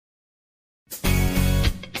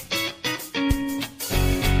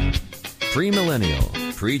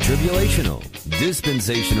premillennial, pre-tribulational,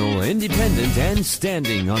 dispensational, independent, and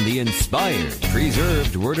standing on the inspired,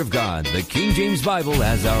 preserved Word of God, the King James Bible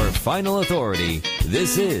as our final authority.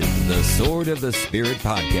 This is the Sword of the Spirit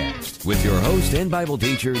podcast with your host and Bible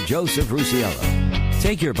teacher, Joseph Rusiello.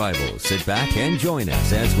 Take your Bible, sit back, and join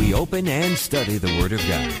us as we open and study the Word of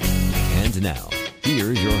God. And now,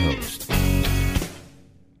 here's your host.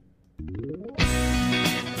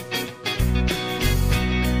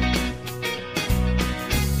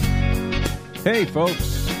 Hey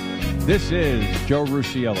folks, this is Joe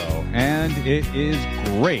Rusiello, and it is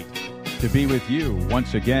great to be with you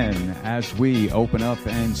once again as we open up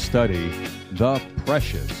and study the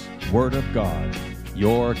precious Word of God,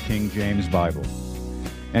 your King James Bible.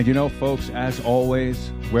 And you know, folks, as always,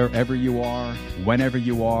 wherever you are, whenever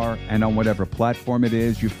you are, and on whatever platform it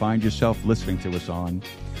is you find yourself listening to us on,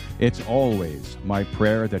 it's always my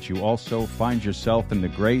prayer that you also find yourself in the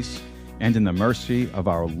grace and in the mercy of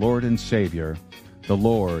our Lord and Savior, the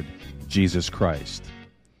Lord Jesus Christ.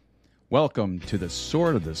 Welcome to the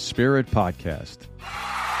Sword of the Spirit podcast.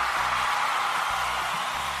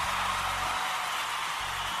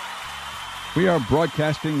 We are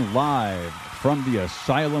broadcasting live from the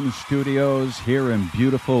Asylum Studios here in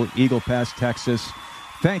beautiful Eagle Pass, Texas.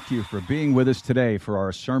 Thank you for being with us today for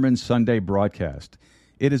our Sermon Sunday broadcast.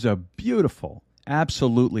 It is a beautiful,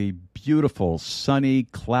 absolutely beautiful, sunny,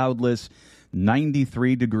 cloudless,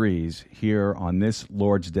 93 degrees here on this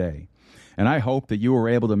Lord's Day. And I hope that you were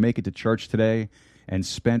able to make it to church today and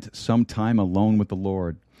spent some time alone with the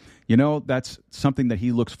Lord. You know, that's something that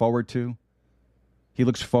He looks forward to. He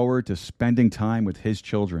looks forward to spending time with His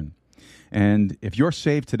children. And if you're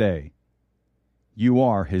saved today, you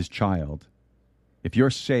are His child. If you're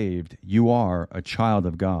saved, you are a child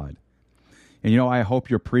of God. And you know, I hope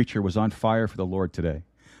your preacher was on fire for the Lord today.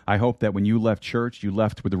 I hope that when you left church, you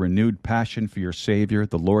left with a renewed passion for your Savior,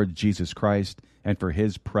 the Lord Jesus Christ, and for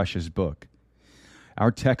His precious book.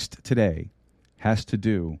 Our text today has to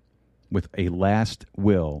do with a last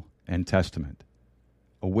will and testament.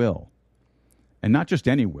 A will. And not just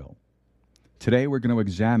any will. Today we're going to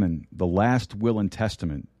examine the last will and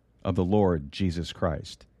testament of the Lord Jesus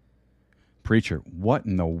Christ. Preacher, what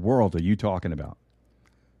in the world are you talking about?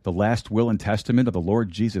 The last will and testament of the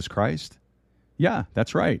Lord Jesus Christ? Yeah,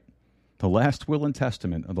 that's right. The last will and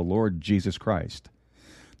testament of the Lord Jesus Christ.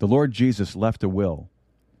 The Lord Jesus left a will.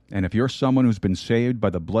 And if you're someone who's been saved by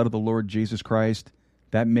the blood of the Lord Jesus Christ,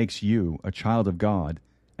 that makes you a child of God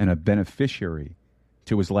and a beneficiary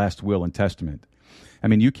to His last will and testament. I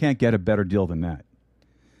mean, you can't get a better deal than that.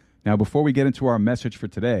 Now, before we get into our message for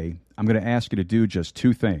today, I'm going to ask you to do just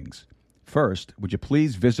two things. First, would you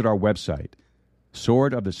please visit our website,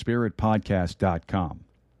 swordofthespiritpodcast.com.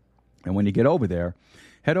 And when you get over there,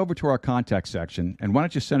 head over to our contact section, and why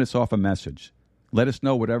don't you send us off a message? Let us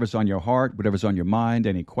know whatever's on your heart, whatever's on your mind,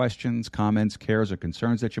 any questions, comments, cares, or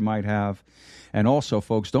concerns that you might have. And also,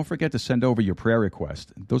 folks, don't forget to send over your prayer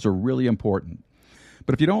requests. Those are really important.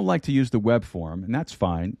 But if you don't like to use the web form, and that's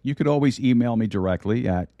fine, you could always email me directly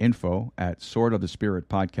at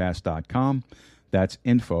info@swordofthespiritpodcast.com. That's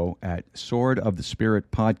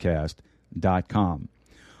info@swordofthespiritpodcast.com.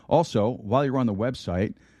 Also, while you're on the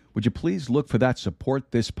website, would you please look for that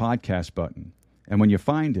Support This Podcast button? And when you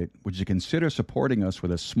find it, would you consider supporting us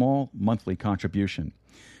with a small monthly contribution?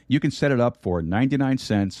 You can set it up for 99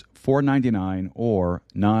 cents, $4.99, or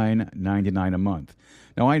 $9.99 a month.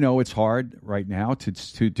 Now, I know it's hard right now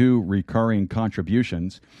to do recurring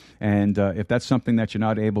contributions, and if that's something that you're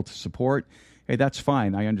not able to support, hey, that's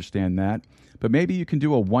fine. I understand that. But maybe you can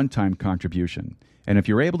do a one-time contribution. And if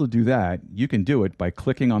you're able to do that, you can do it by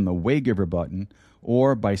clicking on the Waygiver button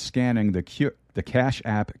or by scanning the Cash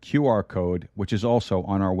App QR code, which is also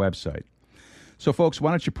on our website. So, folks,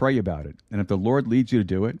 why don't you pray about it? And if the Lord leads you to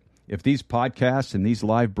do it, if these podcasts and these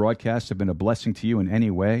live broadcasts have been a blessing to you in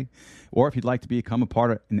any way, or if you'd like to become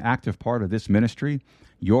an active part of this ministry,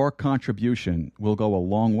 your contribution will go a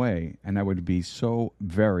long way, and I would be so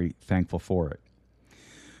very thankful for it.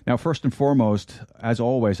 Now, first and foremost, as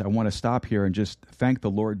always, I want to stop here and just thank the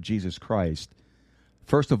Lord Jesus Christ,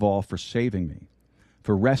 first of all, for saving me,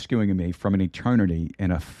 for rescuing me from an eternity in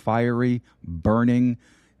a fiery, burning,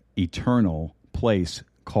 eternal place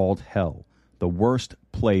called hell, the worst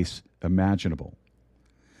place imaginable.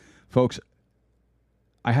 Folks,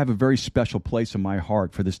 I have a very special place in my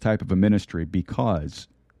heart for this type of a ministry because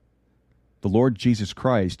the Lord Jesus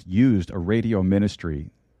Christ used a radio ministry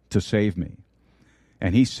to save me.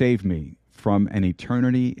 And He saved me from an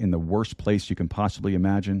eternity in the worst place you can possibly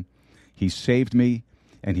imagine. He saved me,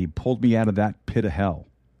 and He pulled me out of that pit of hell,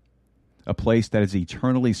 a place that is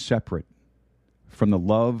eternally separate from the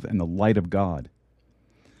love and the light of God,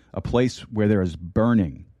 a place where there is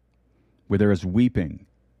burning, where there is weeping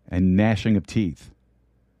and gnashing of teeth.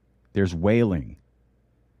 There's wailing,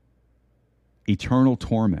 eternal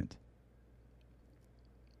torment.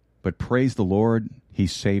 But praise the Lord, He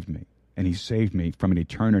saved me, and He saved me from an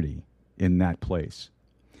eternity in that place.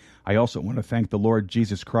 I also want to thank the Lord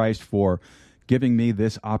Jesus Christ for giving me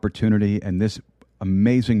this opportunity and this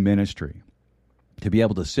amazing ministry to be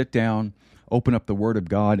able to sit down, open up the Word of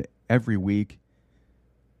God every week,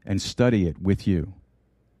 and study it with you.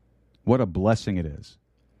 What a blessing it is.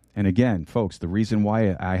 And again, folks, the reason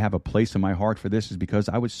why I have a place in my heart for this is because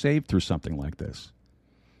I was saved through something like this.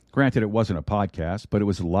 Granted, it wasn't a podcast, but it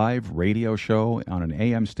was a live radio show on an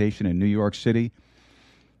AM station in New York City.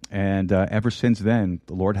 And ever since then,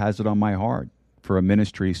 the Lord has it on my heart for a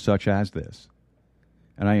ministry such as this.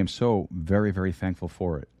 And I am so very, very thankful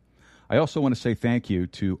for it. I also want to say thank you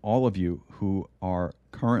to all of you who are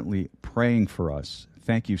currently praying for us.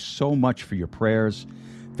 Thank you so much for your prayers.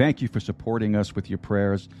 Thank you for supporting us with your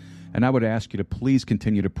prayers. And I would ask you to please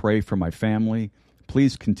continue to pray for my family.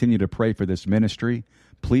 Please continue to pray for this ministry.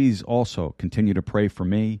 Please also continue to pray for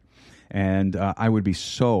me. And I would be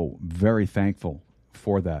so very thankful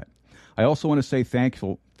for that. I also want to say thank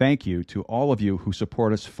you to all of you who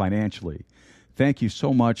support us financially. Thank you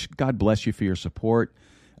so much. God bless you for your support.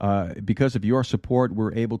 Because of your support,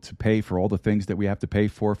 we're able to pay for all the things that we have to pay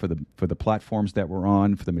for the platforms that we're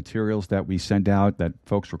on, for the materials that we send out, that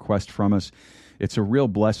folks request from us. It's a real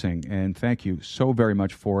blessing, and thank you so very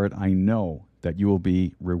much for it. I know that you will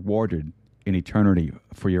be rewarded in eternity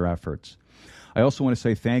for your efforts. I also want to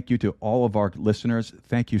say thank you to all of our listeners.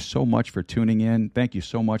 Thank you so much for tuning in. Thank you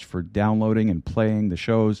so much for downloading and playing the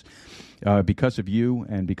shows. Because of you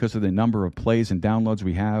and because of the number of plays and downloads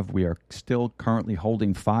we have, we are still currently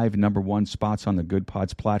holding 5 number 1 spots on the Good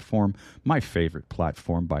Pods platform, my favorite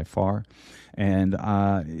platform by far. And,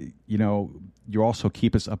 you also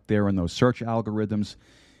keep us up there in those search algorithms.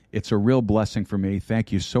 It's a real blessing for me.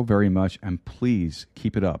 Thank you so very much, and please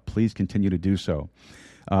keep it up. Please continue to do so.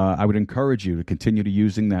 I would encourage you to continue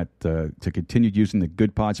using the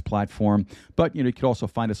Good Pods platform. But you can also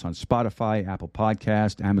find us on Spotify, Apple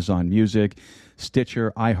Podcast, Amazon Music,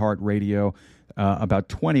 Stitcher, iHeartRadio, about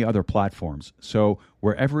 20 other platforms. So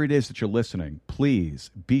wherever it is that you're listening,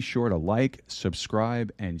 please be sure to like,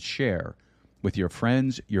 subscribe, and share with your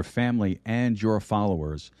friends, your family, and your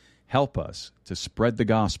followers. Help us to spread the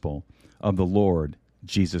gospel of the Lord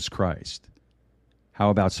Jesus Christ.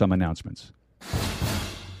 How about some announcements?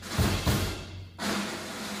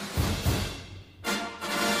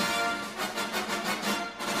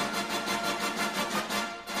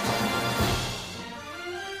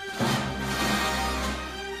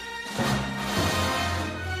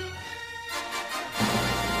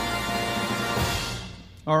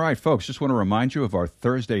 All right, folks, just want to remind you of our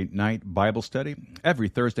Thursday night Bible study. Every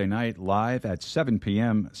Thursday night, live at 7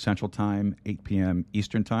 p.m. Central Time, 8 p.m.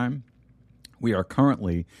 Eastern Time. We are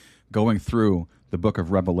currently going through the book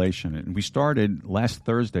of Revelation. And we started last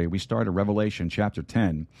Thursday, Revelation chapter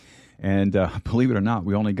 10. And believe it or not,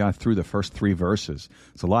 we only got through the first 3 verses.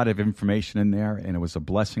 There's a lot of information in there, and it was a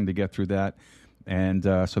blessing to get through that. And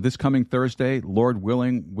so this coming Thursday, Lord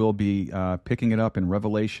willing, we'll be picking it up in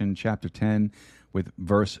Revelation chapter 10 with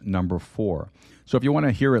verse number 4. So if you want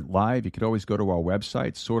to hear it live, you could always go to our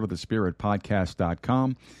website,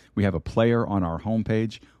 swordofthespiritpodcast.com. We have a player on our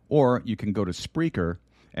homepage, or you can go to Spreaker,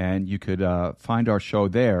 and you could find our show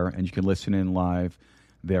there, and you can listen in live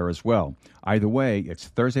there as well. Either way, it's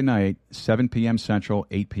Thursday night, 7 p.m. Central,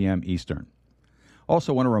 8 p.m. Eastern.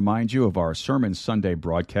 Also want to remind you of our Sermon Sunday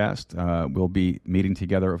broadcast. We'll be meeting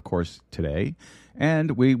together, of course, today.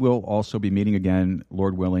 And we will also be meeting again,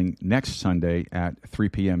 Lord willing, next Sunday at 3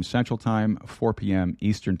 p.m. Central Time, 4 p.m.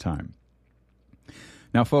 Eastern Time.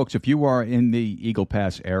 Now, folks, if you are in the Eagle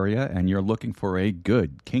Pass area and you're looking for a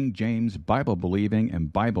good King James Bible-believing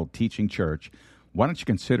and Bible-teaching church, why don't you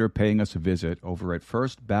consider paying us a visit over at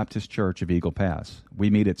First Baptist Church of Eagle Pass? We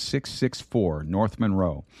meet at 664 North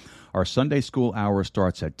Monroe. Our Sunday school hour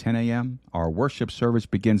starts at 10 a.m. Our worship service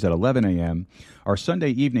begins at 11 a.m. Our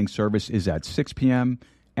Sunday evening service is at 6 p.m.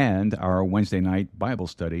 And our Wednesday night Bible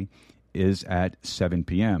study is at 7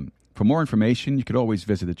 p.m. For more information, you could always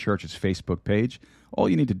visit the church's Facebook page. All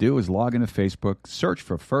you need to do is log into Facebook, search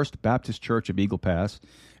for First Baptist Church of Eagle Pass,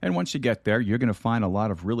 and once you get there, you're going to find a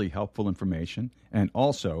lot of really helpful information and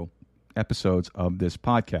also episodes of this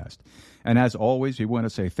podcast. And as always, we want to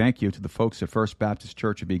say thank you to the folks at First Baptist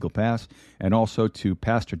Church of Eagle Pass, and also to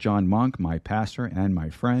Pastor John Monk, my pastor and my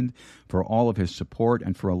friend, for all of his support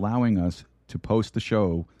and for allowing us to post the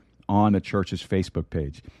show on the church's Facebook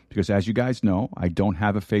page. Because as you guys know, I don't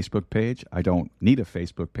have a Facebook page. I don't need a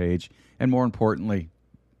Facebook page. And more importantly,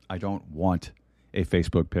 I don't want a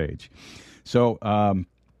Facebook page. So,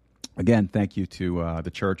 again, thank you to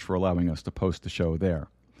the church for allowing us to post the show there.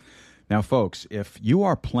 Now, folks, if you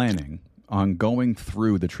are planning on going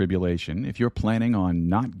through the tribulation, if you're planning on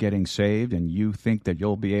not getting saved and you think that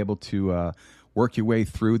you'll be able to work your way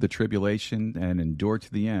through the tribulation and endure to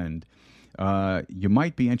the end, you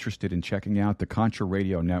might be interested in checking out the Contra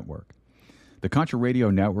Radio Network. The Contra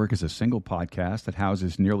Radio Network is a single podcast that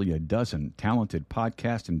houses nearly a dozen talented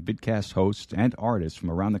podcast and vidcast hosts and artists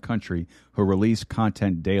from around the country who release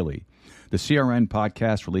content daily. The CRN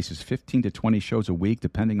podcast releases 15 to 20 shows a week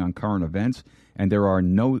depending on current events, and there are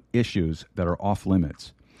no issues that are off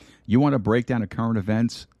limits. You want to break down of current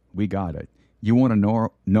events? We got it. You want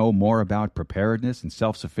to know more about preparedness and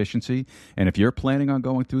self-sufficiency? And if you're planning on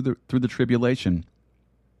going through the tribulation,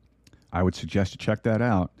 I would suggest you check that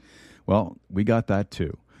out. Well, we got that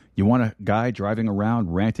too. You want a guy driving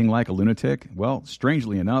around ranting like a lunatic? Well,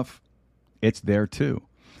 strangely enough, it's there too.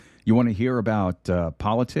 You want to hear about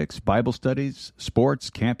politics, Bible studies,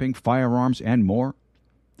 sports, camping, firearms, and more?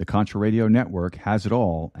 The Contra Radio Network has it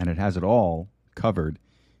all, and it has it all covered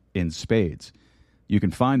in spades. You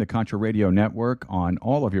can find the Contra Radio Network on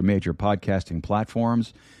all of your major podcasting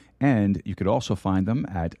platforms, and you could also find them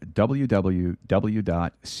at www.crn.best.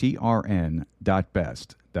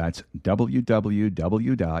 That's www.crn.best.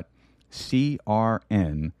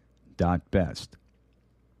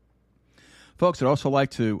 Folks, I'd also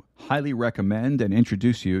like to highly recommend and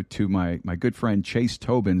introduce you to my good friend Chase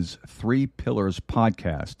Tobin's Three Pillars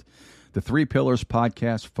podcast. The Three Pillars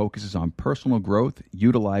podcast focuses on personal growth,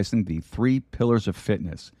 utilizing the three pillars of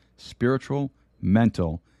fitness: spiritual,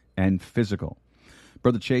 mental, and physical.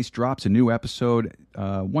 Brother Chase drops a new episode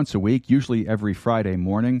once a week, usually every Friday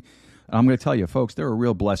morning. I'm going to tell you, folks, they're a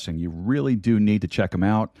real blessing. You really do need to check them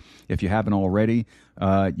out if you haven't already.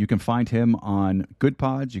 You can find him on Good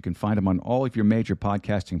Pods. You can find him on all of your major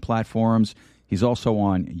podcasting platforms. He's also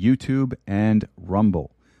on YouTube and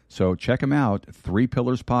Rumble. So check him out, Three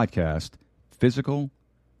Pillars Podcast, physical,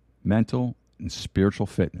 mental, and spiritual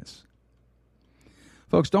fitness.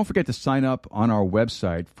 Folks, don't forget to sign up on our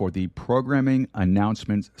website for the Programming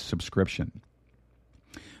Announcements subscription.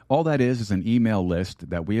 All that is an email list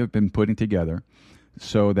that we have been putting together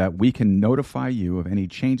so that we can notify you of any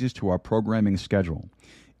changes to our programming schedule.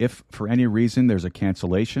 If for any reason there's a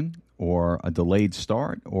cancellation or a delayed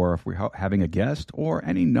start, or if we're having a guest, or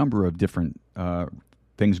any number of different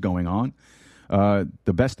things going on,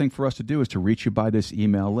 the best thing for us to do is to reach you by this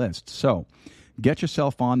email list. So get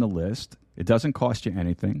yourself on the list. It doesn't cost you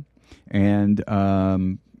anything. And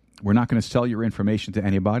we're not going to sell your information to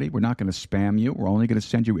anybody. We're not going to spam you. We're only going to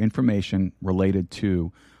send you information related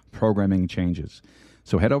to programming changes.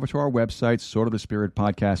 So head over to our website,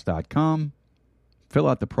 swordofthespiritpodcast.com, fill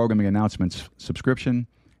out the Programming Announcements subscription,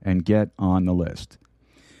 and get on the list.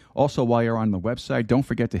 Also, while you're on the website, don't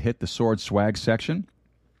forget to hit the Sword Swag section.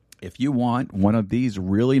 If you want one of these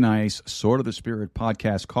really nice Sword of the Spirit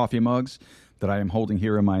podcast coffee mugs that I am holding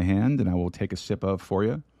here in my hand, and I will take a sip of for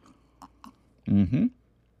you.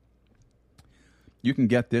 You can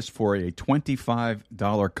get this for a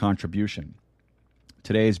 $25 contribution.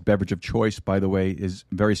 Today's beverage of choice, by the way, is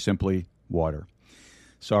very simply water.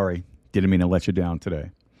 Sorry, didn't mean to let you down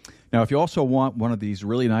today. Now, if you also want one of these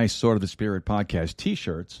really nice Sword of the Spirit podcast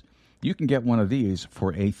T-shirts, you can get one of these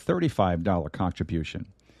for a $35 contribution.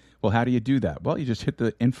 Well, how do you do that? Well, you just hit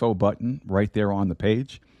the info button right there on the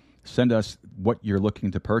page. Send us what you're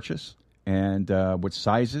looking to purchase and what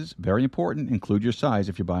sizes. Very important. Include your size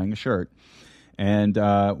if you're buying a shirt. And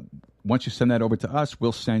once you send that over to us,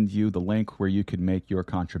 we'll send you the link where you can make your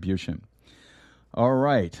contribution. All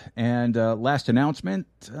right. And last announcement,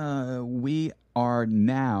 we are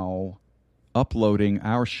now uploading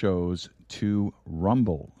our shows to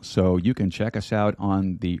Rumble. So you can check us out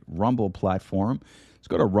on the Rumble platform. Let's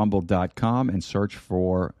go to rumble.com and search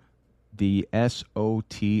for the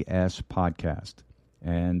SOTS podcast.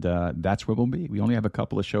 And that's where we'll be. We only have a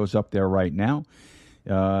couple of shows up there right now.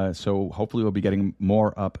 So hopefully we'll be getting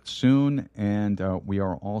more up soon. And we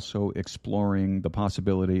are also exploring the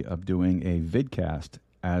possibility of doing a vidcast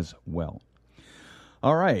as well.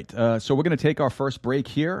 All right. So we're going to take our first break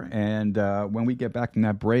here. And when we get back from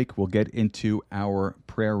that break, we'll get into our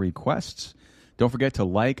prayer requests. Don't forget to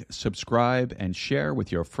like, subscribe, and share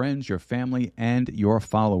with your friends, your family, and your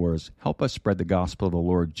followers. Help us spread the gospel of the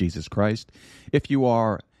Lord Jesus Christ. If you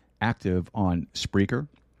are active on Spreaker,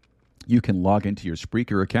 you can log into your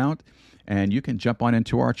Spreaker account, and you can jump on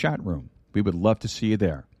into our chat room. We would love to see you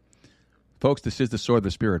there. Folks, this is the Sword of the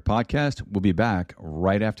Spirit podcast. We'll be back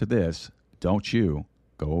right after this. Don't you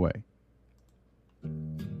go away.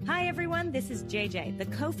 Hi, everyone. This is JJ, the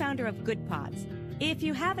co-founder of Good Pods. If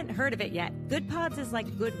you haven't heard of it yet, Good Pods is like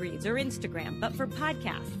Goodreads or Instagram, but for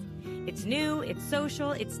podcasts. It's new, it's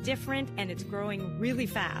social, it's different, and it's growing really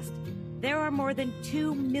fast. There are more than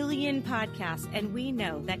 2 million podcasts, and we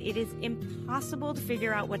know that it is impossible to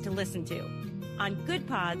figure out what to listen to. On Good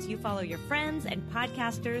Pods, you follow your friends and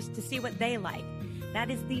podcasters to see what they like. That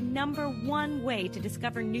is the #1 way to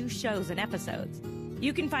discover new shows and episodes.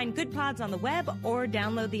 You can find Good Pods on the web or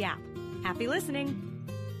download the app. Happy listening.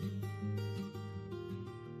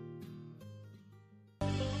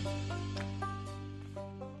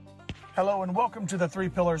 Hello and welcome to the Three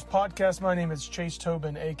Pillars podcast. My name is Chase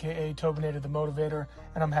Tobin, aka Tobinator the Motivator,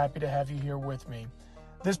 and I'm happy to have you here with me.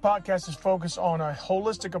 This podcast is focused on a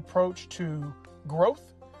holistic approach to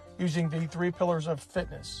growth using the 3 pillars of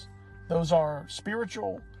fitness. Those are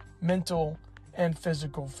spiritual, mental, and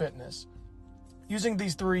physical fitness. Using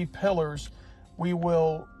these 3 pillars, we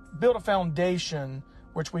will build a foundation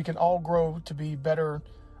which we can all grow to be better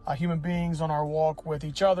human beings on our walk with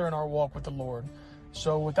each other and our walk with the Lord.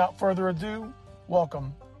 So without further ado,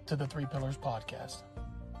 welcome to the 3 Pillars podcast.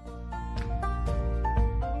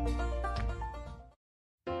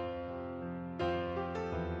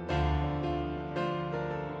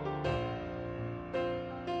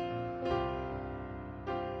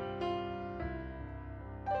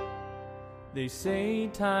 They say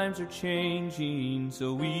times are changing,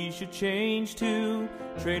 so we should change too.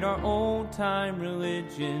 Trade our old-time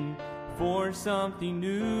religion for something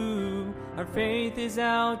new. Our faith is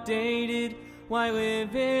outdated, why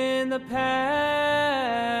live in the past?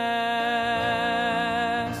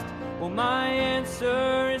 Well, my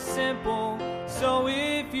answer is simple, so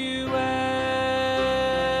if you ask,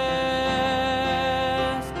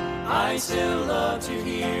 I still love to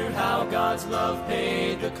hear how God's love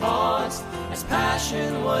paid the cost, as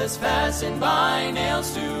passion was fastened by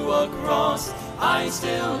nails to a cross. I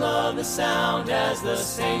still love the sound as the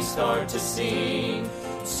saints start to sing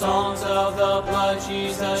songs of the blood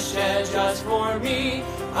Jesus shed just for me.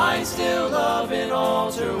 I still love an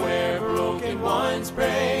altar where broken ones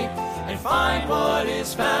pray and find what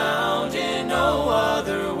is found in no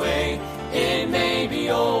other way. It may be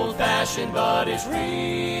old-fashioned, but it's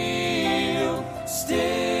real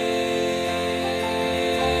still.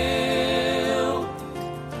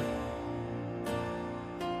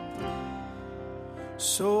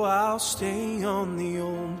 So I'll stay on the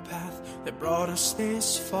old path that brought us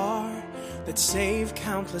this far, that saved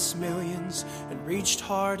countless millions and reached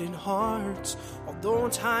hardened hearts. Although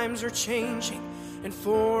times are changing and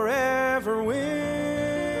forever will,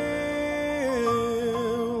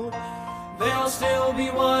 there'll still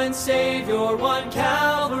be one Savior, one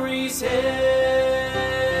Calvary's hill.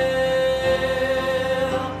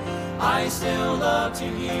 I still love to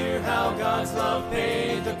hear how God's love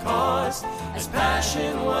paid the cost, as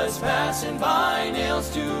passion was fastened by nails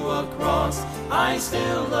to a cross. I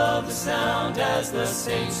still love the sound as the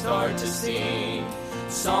saints start to sing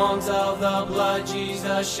songs of the blood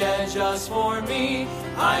Jesus shed just for me.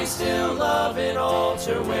 I still love an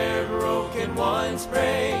altar where broken ones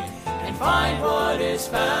pray and find what is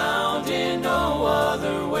found in no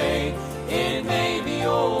other way. It may be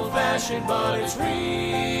old-fashioned, but it's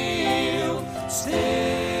real still.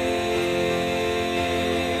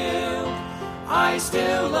 I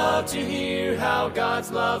still love to hear how God's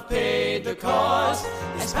love paid the cost,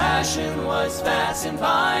 as passion was fastened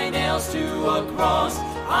by nails to a cross.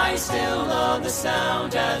 I still love the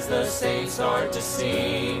sound as the saints start to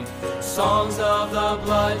sing songs of the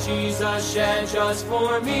blood Jesus shed just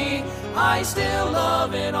for me. I still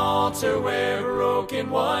love an altar where broken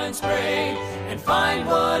ones pray and find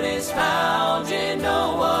what is found in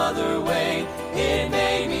no other way. It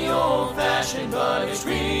may be old-fashioned, but it's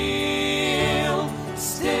real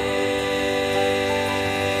still.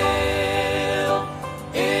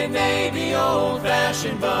 It may be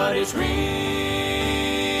old-fashioned, but it's real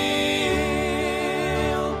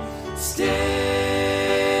still.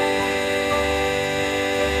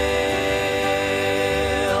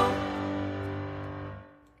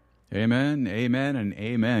 Amen, amen, and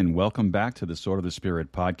amen. Welcome back to the Sword of the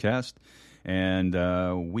Spirit podcast. And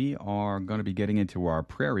we are going to be getting into our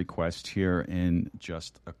prayer request here in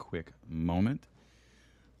just a quick moment.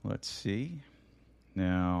 Let's see.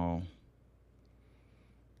 Now,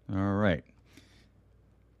 all right.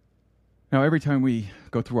 Now, every time we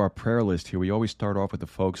go through our prayer list here, we always start off with the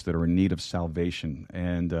folks that are in need of salvation.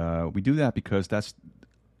 And we do that because that's,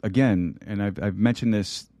 again, and I've mentioned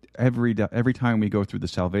this every time we go through the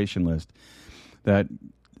salvation list, that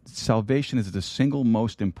salvation is the single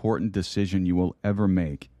most important decision you will ever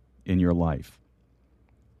make in your life.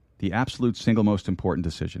 The absolute single most important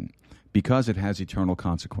decision, because it has eternal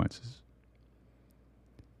consequences.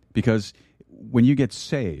 Because when you get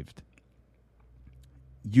saved,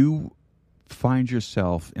 you find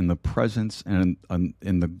yourself in the presence and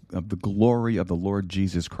of the glory of the Lord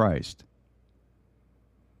Jesus Christ.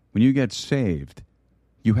 When you get saved,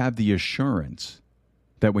 you have the assurance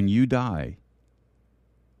that when you die,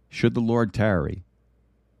 should the Lord tarry,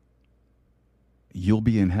 you'll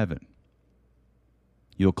be in heaven.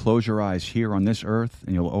 You'll close your eyes here on this earth,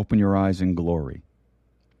 and you'll open your eyes in glory.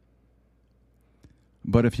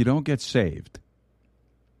 But if you don't get saved,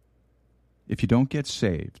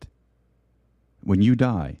 when you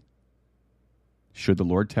die, should the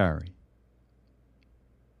Lord tarry,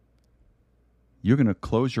 you're going to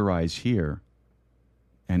close your eyes here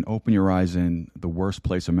and open your eyes in the worst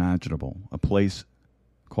place imaginable, a place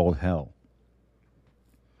called hell,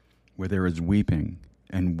 where there is weeping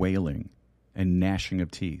and wailing and gnashing of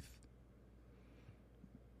teeth,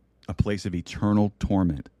 a place of eternal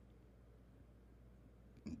torment,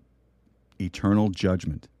 eternal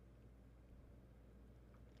judgment.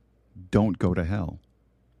 Don't go to hell.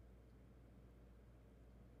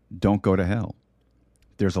 Don't go to hell.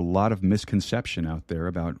 There's a lot of misconception out there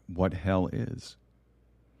about what hell is.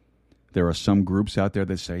 There are some groups out there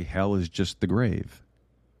that say hell is just the grave.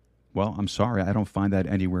 Well, I'm sorry, I don't find that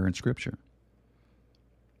anywhere in Scripture.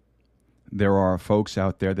 There are folks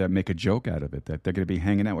out there that make a joke out of it, that they're going to be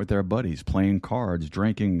hanging out with their buddies, playing cards,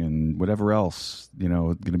 drinking, and whatever else,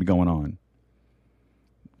 going to be going on.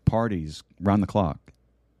 Parties round the clock.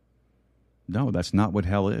 No, that's not what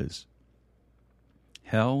hell is.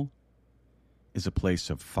 Hell is a place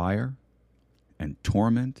of fire and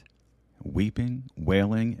torment, weeping,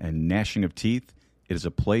 wailing, and gnashing of teeth. It is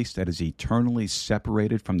a place that is eternally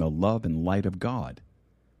separated from the love and light of God.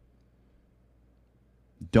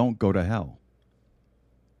 Don't go to hell.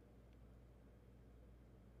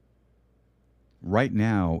 Right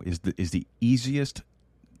now is the easiest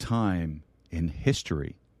time in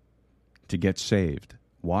history to get saved.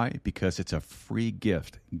 Why? Because it's a free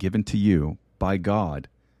gift given to you by God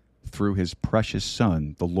through his precious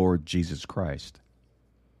Son, the Lord Jesus Christ.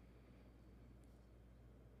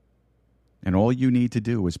 And all you need to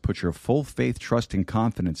do is put your full faith, trust, and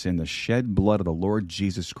confidence in the shed blood of the Lord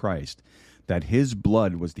Jesus Christ, that his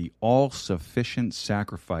blood was the all-sufficient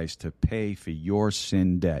sacrifice to pay for your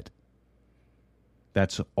sin debt.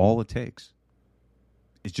 That's all it takes.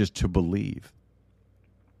 It's just to believe.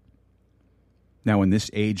 Now, when this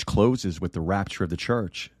age closes with the rapture of the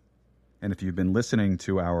church, and if you've been listening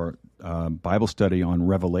to our Bible study on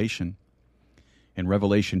Revelation, in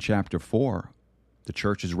Revelation chapter 4, the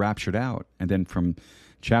church is raptured out. And then from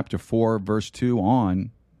chapter 4, verse 2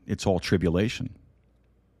 on, it's all tribulation.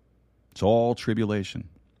 It's all tribulation.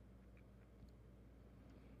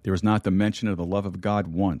 There is not the mention of the love of God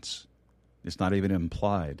once. It's not even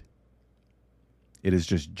implied. It is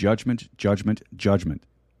just judgment, judgment, judgment.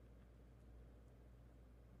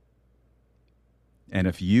 And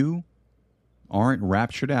if you aren't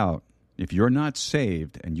raptured out, if you're not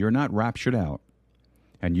saved and you're not raptured out,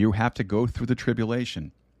 and you have to go through the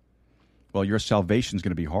tribulation, well, your salvation is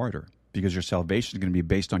going to be harder, because your salvation is going to be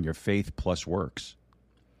based on your faith plus works.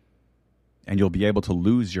 And you'll be able to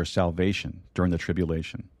lose your salvation during the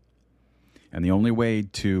tribulation. And the only way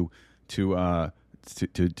to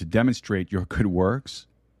demonstrate your good works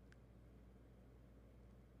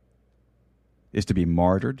is to be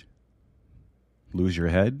martyred, lose your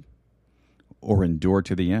head, or endure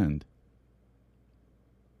to the end.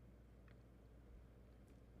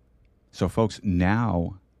 So, folks,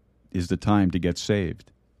 now is the time to get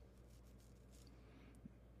saved.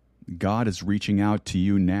 God is reaching out to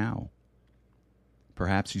you now.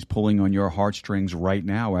 Perhaps he's pulling on your heartstrings right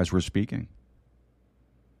now as we're speaking.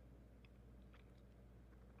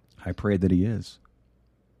 I pray that he is.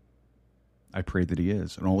 I pray that he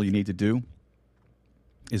is. And all you need to do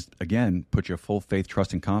is, again, put your full faith,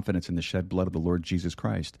 trust, and confidence in the shed blood of the Lord Jesus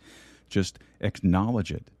Christ. Just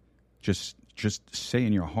acknowledge it. Just say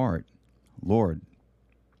in your heart, Lord,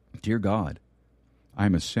 dear God, I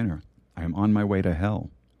am a sinner. I am on my way to hell.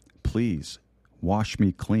 Please wash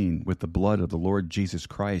me clean with the blood of the Lord Jesus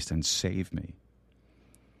Christ and save me.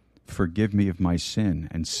 Forgive me of my sin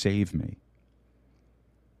and save me.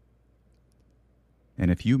 And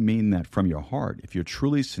if you mean that from your heart, if you're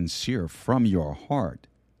truly sincere from your heart,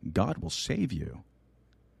 God will save you.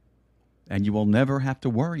 And you will never have to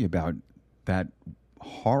worry about that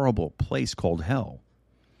horrible place called hell.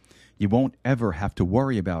 You won't ever have to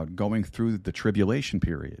worry about going through the tribulation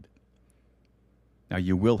period. Now,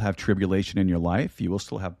 you will have tribulation in your life. You will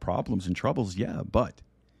still have problems and troubles, yeah, but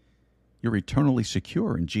you're eternally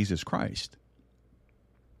secure in Jesus Christ.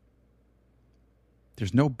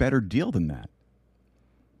 There's no better deal than that.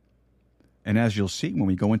 And as you'll see when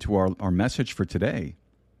we go into our message for today,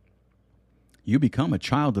 you become a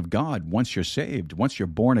child of God once you're saved, once you're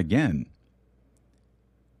born again.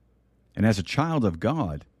 And as a child of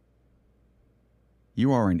God,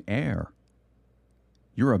 you are an heir.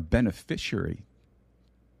 You're a beneficiary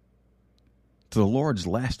to the Lord's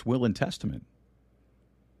last will and testament.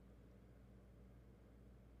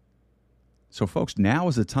 So, folks, now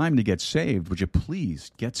is the time to get saved. Would you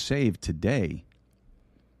please get saved today?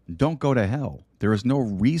 Don't go to hell. There is no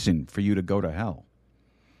reason for you to go to hell.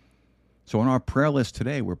 So on our prayer list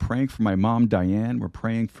today, we're praying for my mom, Diane. We're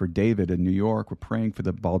praying for David in New York. We're praying for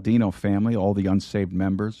the Baldino family, all the unsaved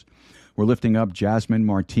members. We're lifting up Jasmine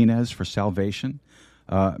Martinez for salvation.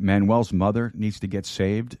 Manuel's mother needs to get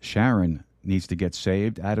saved. Sharon needs to get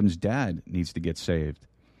saved. Adam's dad needs to get saved.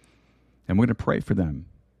 And we're going to pray for them.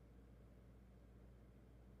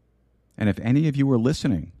 And if any of you are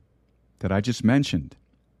listening that I just mentioned,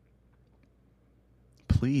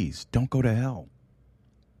 please don't go to hell.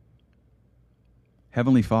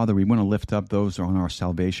 Heavenly Father, we want to lift up those on our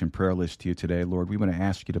salvation prayer list to you today. Lord, we want to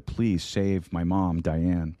ask you to please save my mom,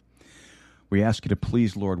 Diane. We ask you to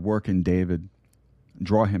please, Lord, work in David.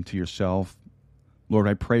 Draw him to yourself. Lord,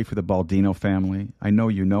 I pray for the Baldino family. I know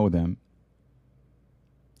you know them.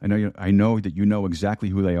 I know that you know exactly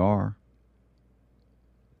who they are.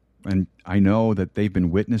 And I know that they've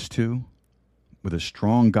been witnessed to with a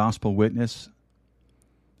strong gospel witness.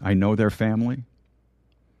 I know their family.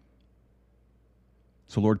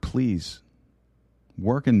 So, Lord, please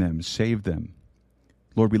work in them, save them.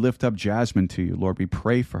 Lord, we lift up Jasmine to you. Lord, we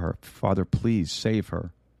pray for her. Father, please save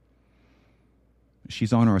her.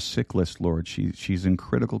 She's on our sick list, Lord. She's in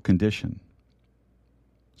critical condition.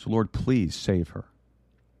 So, Lord, please save her.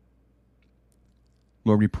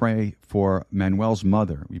 Lord, we pray for Manuel's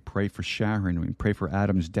mother. We pray for Sharon. We pray for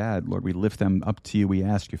Adam's dad. Lord, we lift them up to you. We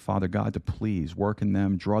ask you, Father God, to please work in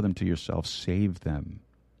them, draw them to yourself, save them.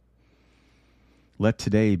 Let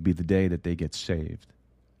today be the day that they get saved.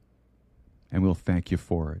 And we'll thank you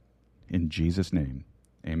for it. In Jesus' name,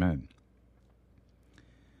 amen.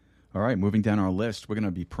 All right, moving down our list, we're going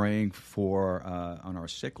to be praying for, on our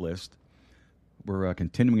sick list, we're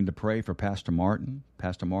continuing to pray for Pastor Martin.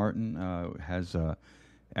 Pastor Martin has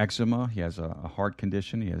eczema. He has a heart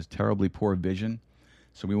condition. He has terribly poor vision.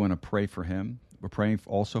 So we want to pray for him. We're praying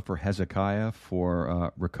also for Hezekiah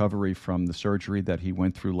for recovery from the surgery that he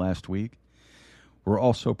went through last week. We're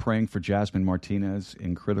also praying for Jasmine Martinez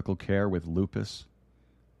in critical care with lupus.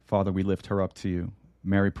 Father, we lift her up to you.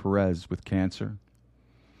 Mary Perez with cancer.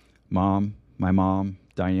 My mom,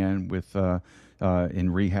 Diane, with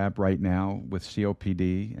in rehab right now with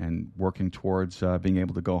COPD and working towards being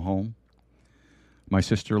able to go home. My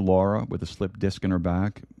sister Laura with a slipped disc in her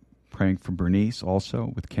back. Praying for Bernice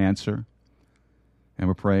also with cancer. And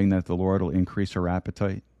we're praying that the Lord will increase her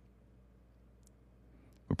appetite.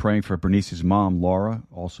 We're praying for Bernice's mom, Laura,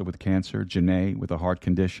 also with cancer. Janae with a heart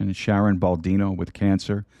condition. Sharon Baldino with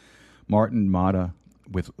cancer. Martin Mata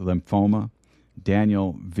with lymphoma.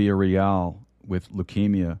 Daniel Villarreal with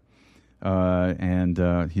leukemia.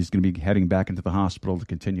 And he's going to be heading back into the hospital to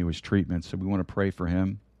continue his treatment. So we want to pray for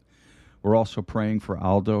him. We're also praying for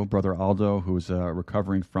Aldo, Brother Aldo, who's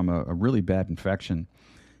recovering from a really bad infection.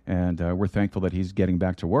 And we're thankful that he's getting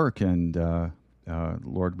back to work. And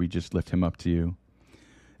Lord, we just lift him up to you.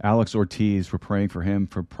 Alex Ortiz, we're praying for him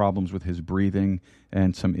for problems with his breathing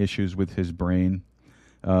and some issues with his brain.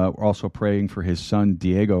 We're also praying for his son,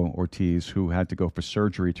 Diego Ortiz, who had to go for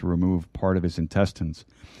surgery to remove part of his intestines.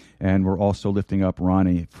 And we're also lifting up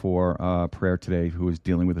Ronnie for prayer today, who is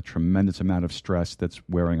dealing with a tremendous amount of stress that's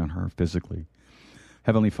wearing on her physically.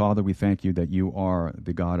 Heavenly Father, we thank you that you are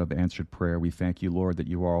the God of answered prayer. We thank you, Lord, that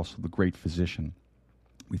you are also the great physician.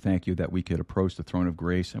 We thank you that we could approach the throne of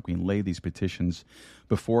grace and we can lay these petitions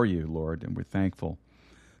before you, Lord, and we're thankful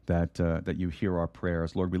that you hear our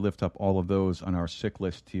prayers. Lord, we lift up all of those on our sick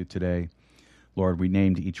list to you today. Lord, we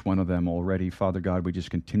named each one of them already. Father God, we just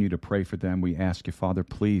continue to pray for them. We ask you, Father,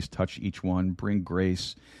 please touch each one. Bring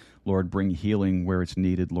grace. Lord, bring healing where it's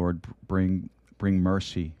needed. Lord, bring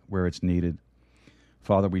mercy where it's needed.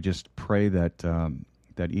 Father, we just pray that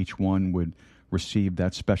each one would receive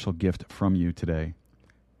that special gift from you today.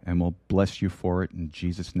 And we'll bless you for it in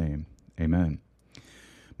Jesus' name. Amen.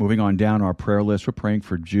 Moving on down our prayer list, we're praying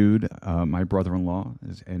for Jude, my brother-in-law,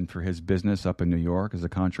 and for his business up in New York as a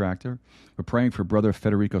contractor. We're praying for Brother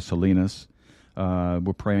Federico Salinas.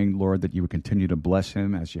 We're praying, Lord, that you would continue to bless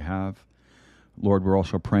him as you have. Lord, we're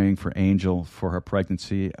also praying for Angel for her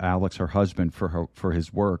pregnancy, Alex, her husband, for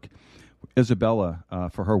his work, Isabella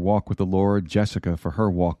for her walk with the Lord, Jessica for her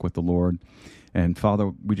walk with the Lord. And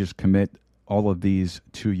Father, we just commit all of these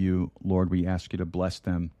to you. Lord, we ask you to bless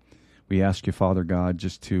them. We ask you, Father God,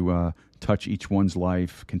 just to touch each one's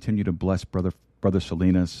life. Continue to bless Brother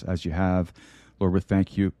Salinas as you have. Lord,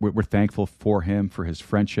 we're thankful for him, for his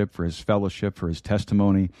friendship, for his fellowship, for his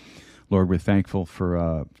testimony. Lord, we're thankful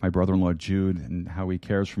for my brother-in-law, Jude, and how he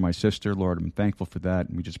cares for my sister. Lord, I'm thankful for that,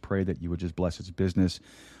 and we just pray that you would just bless his business.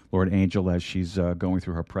 Lord, Angel, as she's going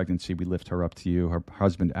through her pregnancy, we lift her up to you. Her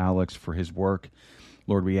husband, Alex, for his work.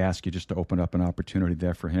 Lord, we ask you just to open up an opportunity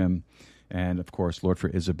there for him. And, of course, Lord, for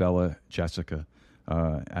Isabella, Jessica,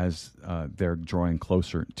 as they're drawing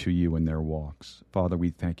closer to you in their walks. Father, we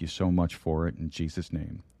thank you so much for it. In Jesus'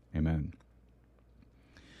 name, amen.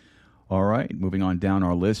 All right, moving on down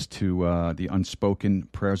our list to the unspoken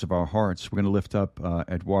prayers of our hearts. We're going to lift up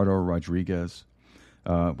Eduardo Rodriguez.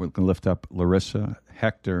 We're going to lift up Larissa,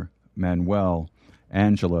 Hector, Manuel,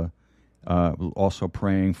 Angela. We're also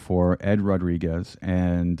praying for Ed Rodriguez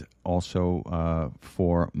and also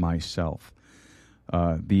for myself.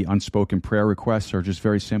 The unspoken prayer requests are just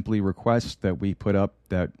very simply requests that we put up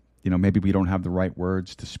that, maybe we don't have the right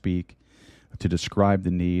words to speak, to describe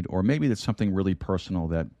the need, or maybe it's something really personal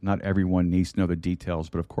that not everyone needs to know the details,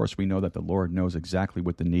 but of course we know that the Lord knows exactly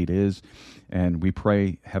what the need is, and we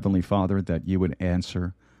pray, Heavenly Father, that you would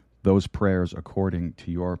answer those prayers according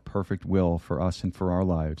to your perfect will for us and for our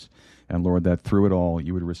lives, and Lord, that through it all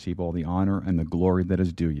you would receive all the honor and the glory that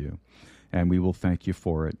is due you, and we will thank you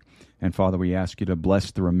for it. And Father, we ask you to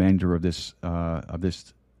bless the remainder of this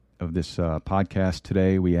podcast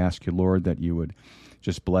today. We ask you, Lord, that you would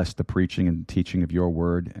just bless the preaching and teaching of your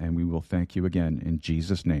word, and we will thank you again in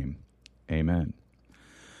Jesus' name. Amen.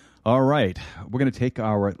 All right, we're going to take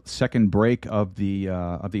our second break of the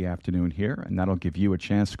afternoon here, and that'll give you a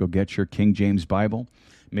chance to go get your King James Bible,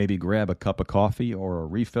 maybe grab a cup of coffee or a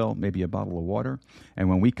refill, maybe a bottle of water. And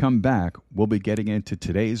when we come back, we'll be getting into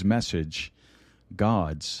today's message,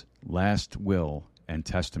 God's Last Will and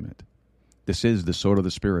Testament. This is the Sword of the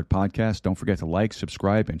Spirit podcast. Don't forget to like,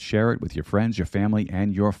 subscribe, and share it with your friends, your family,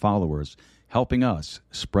 and your followers, helping us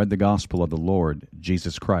spread the gospel of the Lord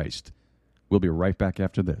Jesus Christ. We'll be right back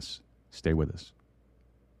after this. Stay with us.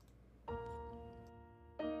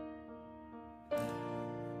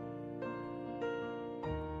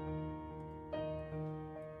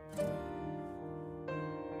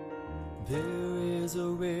 There is a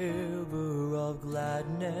river of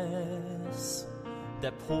gladness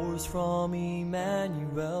that pours from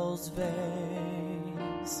Emmanuel's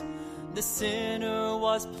veins. The sinner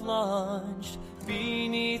was plunged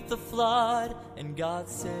beneath the flood, and God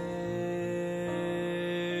saved.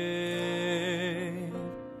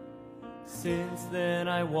 Since then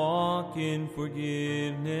I walk in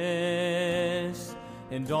forgiveness,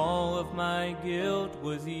 and all of my guilt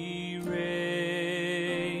was erased.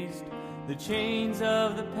 The chains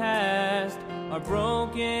of the past are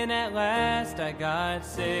broken at last. I got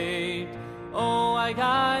saved. Oh, I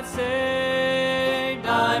got saved.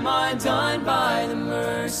 I'm undone by the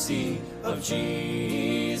mercy of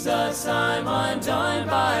Jesus. I'm undone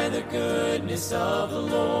by the goodness of the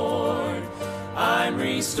Lord. I'm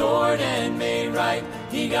restored and made right.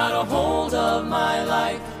 He got a hold of my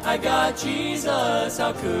life. I got Jesus.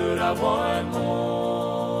 How could I want more?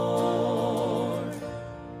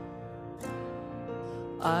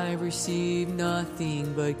 I've received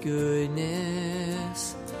nothing but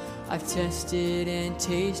goodness. I've tested and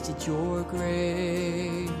tasted your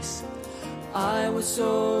grace. I was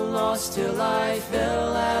so lost till I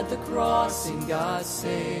fell at the cross and got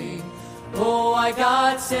saved. Oh, I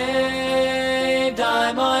got saved.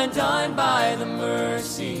 I'm undone by the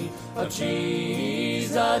mercy of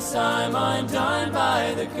Jesus. I'm undone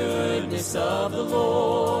by the goodness of the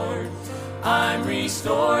Lord. I'm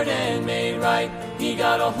restored and made right. He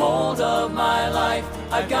got a hold of my life.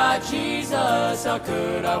 I got Jesus. How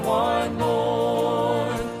could I want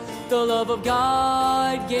more? The love of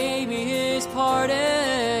God gave me his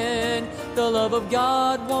pardon. The love of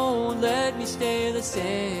God won't let me stay the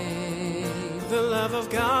same. The love of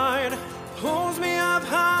God pulls me up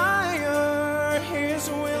higher. His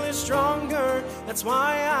will is stronger. That's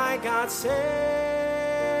why I got saved.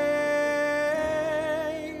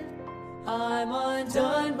 I'm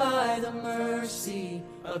undone by the mercy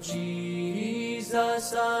of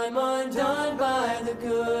Jesus. I'm undone by the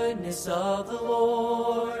goodness of the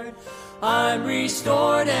Lord. I'm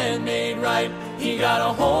restored and made right. He got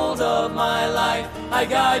a hold of my life. I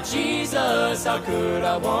got Jesus. How could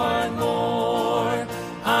I want more?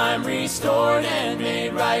 I'm I'm restored and made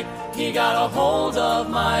right. He got a hold of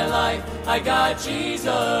my life. I got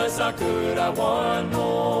Jesus, how could I want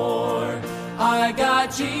more? I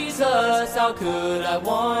got Jesus, how could I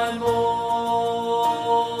want more?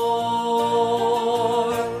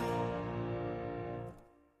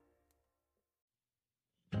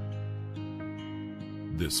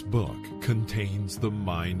 This book contains the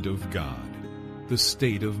mind of God, the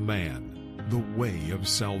state of man, the way of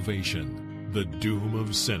salvation, the doom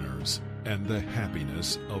of sinners, and the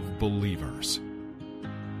happiness of believers.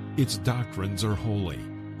 Its doctrines are holy,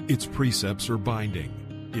 its precepts are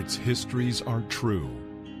binding, its histories are true,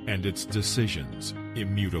 and its decisions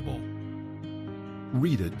immutable.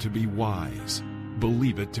 Read it to be wise,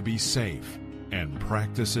 believe it to be safe, and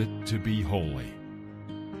practice it to be holy.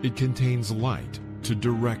 It contains light to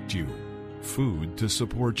direct you, food to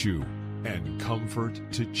support you, and comfort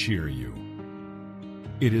to cheer you.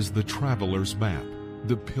 It is the traveler's map,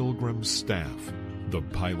 the pilgrim's staff, the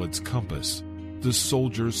pilot's compass, the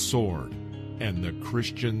soldier's sword, and the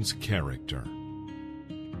Christian's character.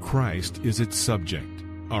 Christ is its subject,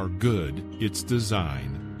 our good its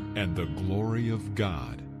design, and the glory of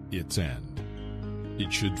God its end.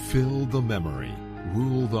 It should fill the memory,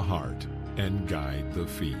 rule the heart, and guide the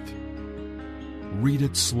feet. Read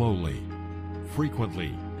it slowly,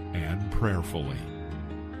 frequently, and prayerfully.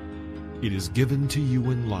 It is given to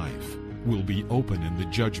you in life, will be open in the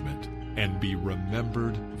judgment, and be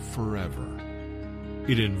remembered forever.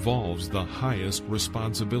 It involves the highest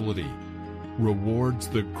responsibility, rewards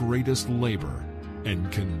the greatest labor,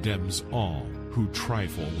 and condemns all who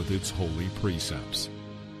trifle with its holy precepts.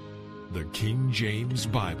 The King James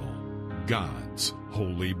Bible, God's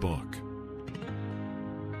holy book.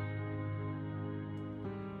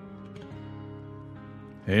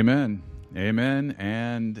 Amen. Amen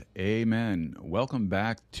and amen. Welcome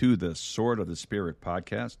back to the Sword of the Spirit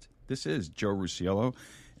podcast. This is Joe Rusciello,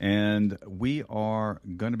 and we are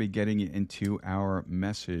going to be getting into our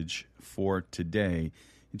message for today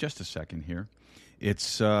in just a second here.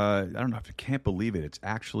 It's, I don't know if I can't believe it. It's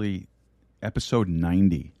actually episode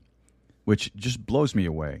 90, which just blows me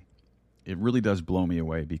away. It really does blow me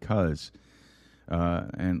away because,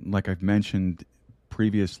 and like I've mentioned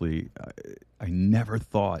previously, I never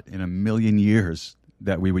thought in a million years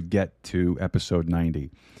that we would get to episode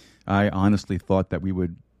 90. I honestly thought that we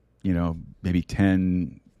would, maybe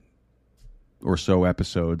 10 or so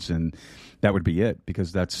episodes, and that would be it,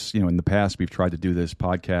 because that's, in the past we've tried to do this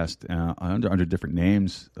podcast under different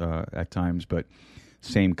names at times, but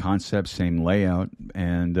same concept, same layout,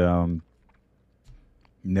 and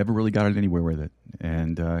never really got it anywhere with it.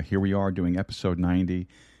 And here we are doing episode 90,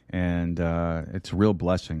 and it's a real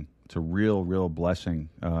blessing. It's a real blessing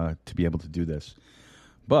to be able to do this.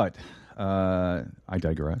 But I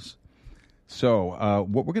digress. So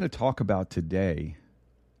what we're going to talk about today,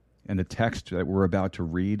 and the text that we're about to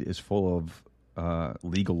read, is full of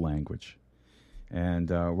legal language. And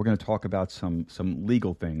we're going to talk about some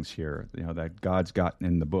legal things here, that God's got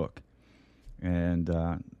in the book. And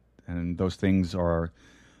those things are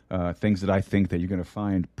things that I think that you're going to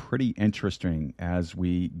find pretty interesting as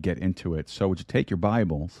we get into it. So would you take your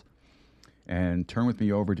Bibles and turn with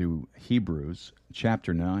me over to Hebrews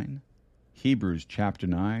chapter 9. Hebrews chapter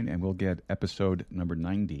 9, and we'll get episode number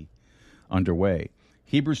 90 underway.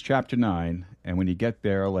 Hebrews chapter 9, and when you get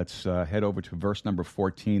there, let's head over to verse number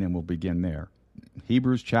 14, and we'll begin there.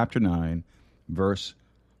 Hebrews chapter 9, verse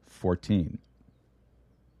 14.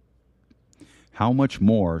 How much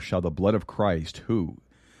more shall the blood of Christ, who,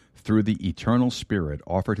 through the eternal Spirit,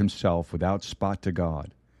 offered himself without spot to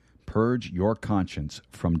God, purge your conscience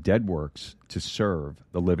from dead works to serve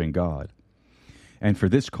the living God? And for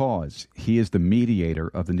this cause he is the mediator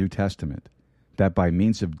of the New Testament, that by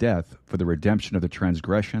means of death, for the redemption of the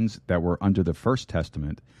transgressions that were under the first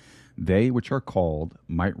testament, they which are called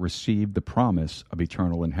might receive the promise of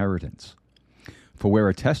eternal inheritance. For where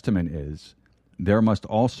a testament is, there must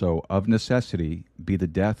also of necessity be the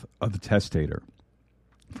death of the testator.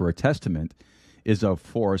 For a testament is of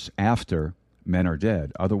force after men are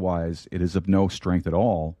dead, otherwise it is of no strength at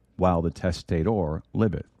all while the testator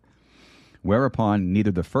liveth. Whereupon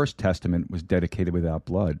neither the first testament was dedicated without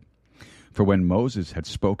blood. For when Moses had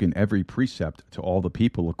spoken every precept to all the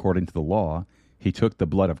people according to the law, he took the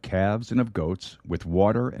blood of calves and of goats, with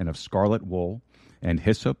water and of scarlet wool, and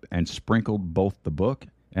hyssop, and sprinkled both the book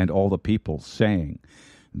and all the people, saying,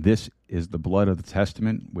 This is the blood of the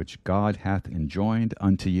testament which God hath enjoined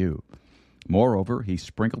unto you. Moreover, he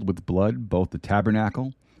sprinkled with blood both the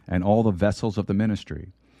tabernacle and all the vessels of the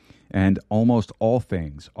ministry. And almost all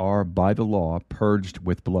things are by the law purged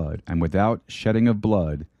with blood, and without shedding of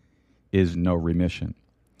blood is no remission.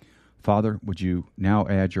 Father, would you now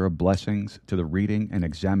add your blessings to the reading and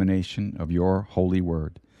examination of your holy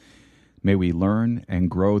word? May we learn and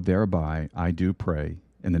grow thereby, I do pray,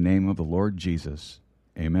 in the name of the Lord Jesus.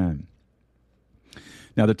 Amen.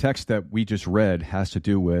 Now, the text that we just read has to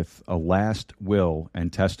do with a last will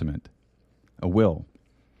and testament. A will.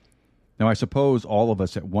 Now, I suppose all of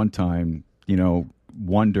us at one time,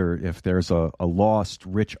 wonder if there's a lost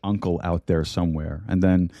rich uncle out there somewhere. And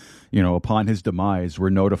then, upon his demise, we're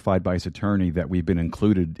notified by his attorney that we've been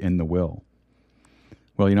included in the will.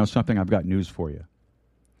 Well, you know something? I've got news for you.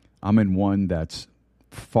 I'm in one that's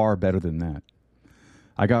far better than that.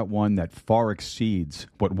 I got one that far exceeds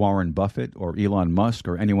what Warren Buffett or Elon Musk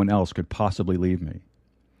or anyone else could possibly leave me.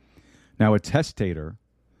 Now, a testator,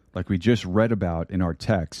 like we just read about in our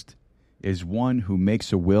text, is one who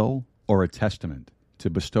makes a will or a testament to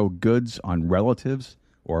bestow goods on relatives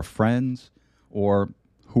or friends or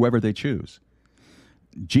whoever they choose.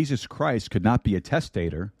 Jesus Christ could not be a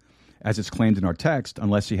testator, as it's claimed in our text,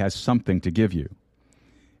 unless he has something to give you.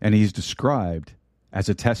 And he's described as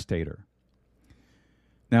a testator.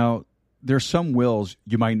 Now, there's some wills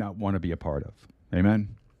you might not want to be a part of.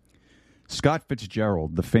 Amen? Scott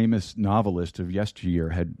Fitzgerald, the famous novelist of yesteryear,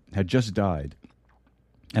 had just died.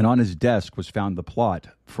 And on his desk was found the plot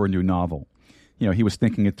for a new novel. He was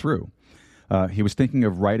thinking it through. He was thinking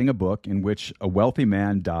of writing a book in which a wealthy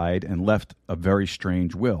man died and left a very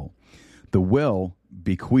strange will. The will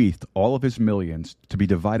bequeathed all of his millions to be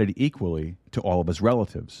divided equally to all of his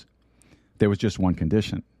relatives. There was just one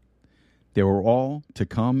condition. They were all to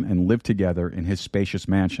come and live together in his spacious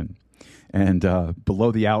mansion. And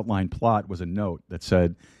below the outline plot was a note that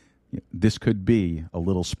said, "This could be a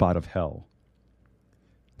little spot of hell."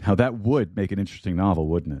 Now, that would make an interesting novel,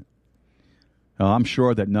 wouldn't it? I'm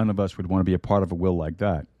sure that none of us would want to be a part of a will like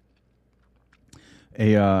that.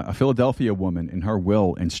 A Philadelphia woman in her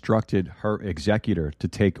will instructed her executor to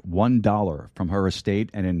take $1 from her estate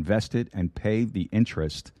and invest it and pay the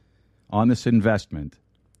interest on this investment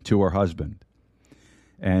to her husband.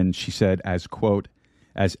 And she said, as, quote,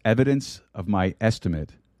 "as evidence of my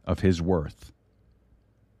estimate of his worth."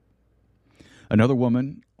 Another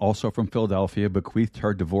woman, also from Philadelphia, bequeathed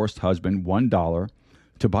her divorced husband $1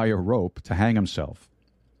 to buy a rope to hang himself.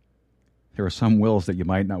 There are some wills that you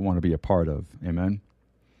might not want to be a part of. Amen?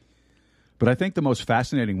 But I think the most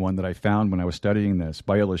fascinating one that I found when I was studying this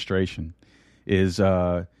by illustration is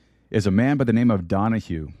a man by the name of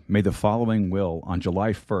Donahue made the following will on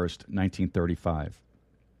July 1st, 1935.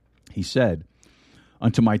 He said,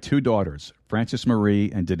 "Unto my two daughters, Frances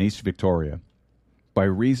Marie and Denise Victoria, by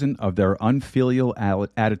reason of their unfilial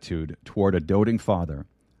attitude toward a doting father,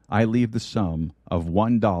 I leave the sum of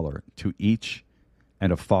 $1 to each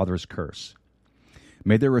and a father's curse.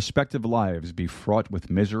 May their respective lives be fraught with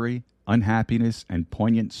misery, unhappiness, and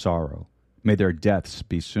poignant sorrow. May their deaths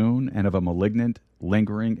be soon and of a malignant,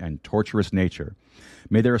 lingering, and torturous nature.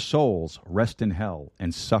 May their souls rest in hell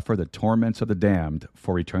and suffer the torments of the damned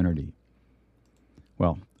for eternity."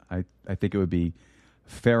 Well, I think it would be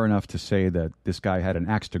fair enough to say that this guy had an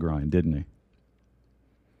axe to grind, didn't he?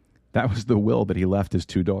 That was the will that he left his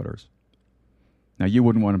two daughters. Now, you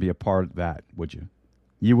wouldn't want to be a part of that, would you?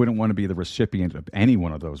 You wouldn't want to be the recipient of any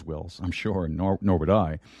one of those wills, I'm sure, nor would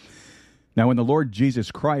I. Now, when the Lord Jesus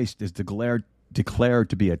Christ is declared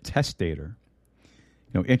to be a testator,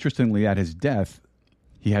 interestingly, at his death,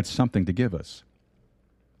 he had something to give us.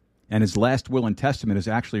 And his last will and testament is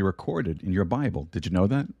actually recorded in your Bible. Did you know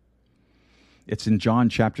that? It's in John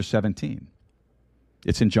chapter 17.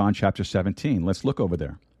 It's in John chapter 17. Let's look over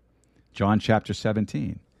there. John chapter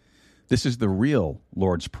 17. This is the real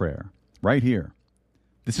Lord's Prayer, right here.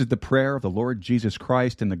 This is the prayer of the Lord Jesus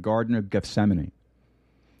Christ in the Garden of Gethsemane.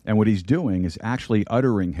 And what he's doing is actually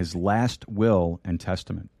uttering his last will and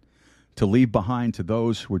testament to leave behind to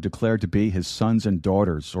those who were declared to be his sons and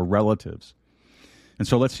daughters or relatives. And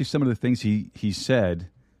so let's see some of the things he said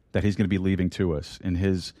that he's going to be leaving to us in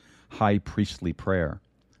his high priestly prayer.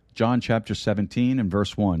 John chapter 17 and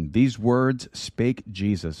verse 1. "These words spake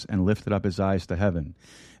Jesus, and lifted up his eyes to heaven,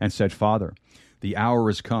 and said, Father, the hour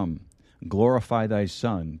is come. Glorify thy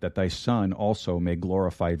Son, that thy Son also may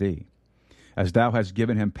glorify thee, as thou hast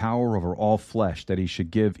given him power over all flesh, that he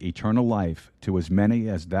should give eternal life to as many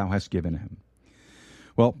as thou hast given him."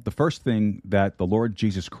 Well, the first thing that the Lord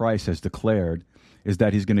Jesus Christ has declared is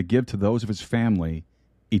that he's going to give to those of his family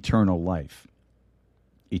eternal life.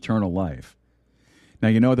 Eternal life.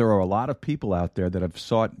 Now, there are a lot of people out there that have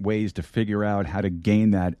sought ways to figure out how to gain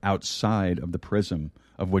that outside of the prism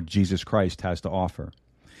of what Jesus Christ has to offer.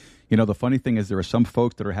 The funny thing is there are some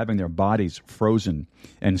folks that are having their bodies frozen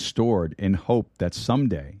and stored in hope that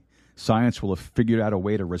someday Science will have figured out a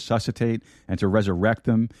way to resuscitate and to resurrect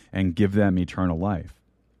them and give them eternal life.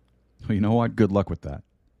 Well, you know what? Good luck with that.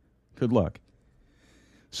 Good luck.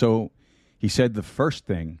 So he said, the first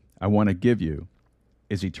thing I want to give you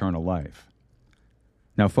is eternal life.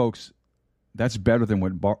 Now, folks, that's better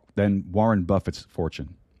than Warren Buffett's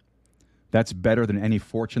fortune. That's better than any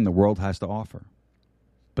fortune the world has to offer.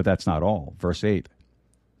 But that's not all. Verse 8.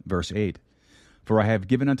 For I have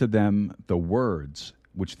given unto them the words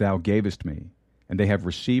which thou gavest me, and they have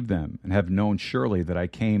received them, and have known surely that I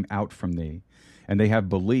came out from thee, and they have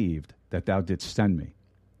believed that thou didst send me.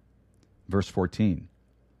 Verse 14.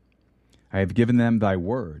 I have given them thy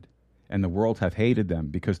word, and the world hath hated them,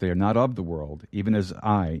 because they are not of the world, even as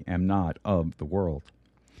I am not of the world.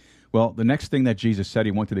 Well, the next thing that Jesus said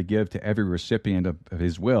he wanted to give to every recipient of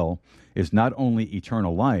his will is not only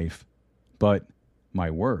eternal life, but my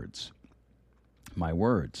words. My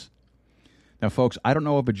words. Now, folks, I don't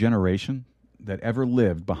know of a generation that ever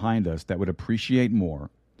lived behind us that would appreciate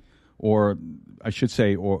more, or I should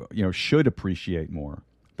say, should appreciate more,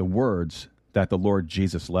 the words that the Lord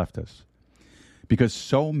Jesus left us. Because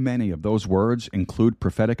so many of those words include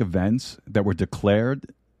prophetic events that were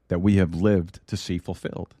declared that we have lived to see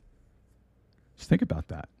fulfilled. Just think about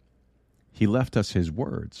that. He left us his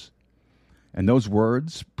words. And those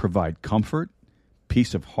words provide comfort,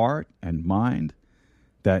 peace of heart and mind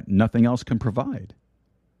that nothing else can provide.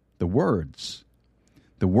 The words.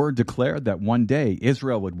 The word declared that one day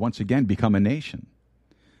Israel would once again become a nation.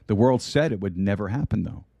 The world said it would never happen,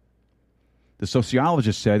 though. The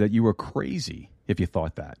sociologists said that you were crazy if you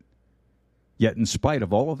thought that. Yet in spite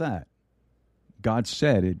of all of that, God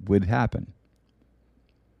said it would happen.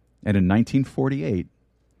 And in 1948,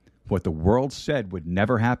 what the world said would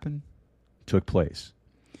never happen took place.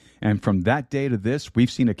 And from that day to this,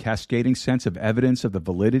 we've seen a cascading sense of evidence of the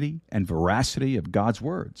validity and veracity of God's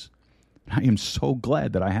words. I am so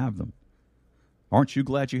glad that I have them. Aren't you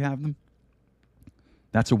glad you have them?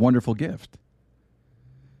 That's a wonderful gift.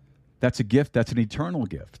 That's a gift, that's an eternal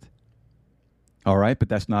gift. All right, but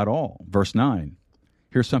that's not all. Verse 9.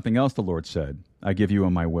 Here's something else the Lord said. I give you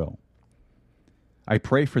in my will. I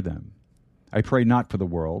pray for them. I pray not for the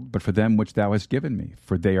world, but for them which thou hast given me,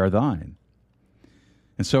 for they are thine.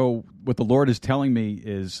 And so what the Lord is telling me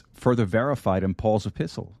is further verified in Paul's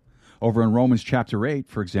epistle. Over in Romans chapter 8,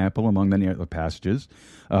 for example, among many other passages.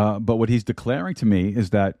 But what he's declaring to me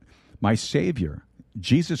is that my Savior,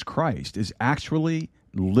 Jesus Christ, is actually,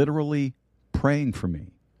 literally praying for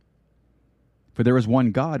me. For there is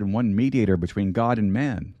one God and one mediator between God and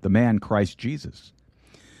man, the man Christ Jesus.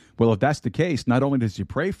 Well, if that's the case, not only does he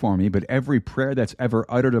pray for me, but every prayer that's ever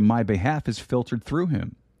uttered on my behalf is filtered through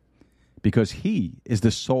him, because he is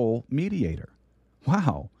the sole mediator.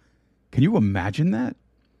 Wow. Can you imagine that?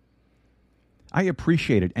 I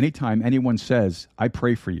appreciate it anytime anyone says, I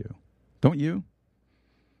pray for you. Don't you?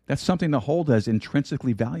 That's something to hold as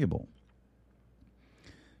intrinsically valuable.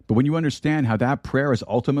 But when you understand how that prayer is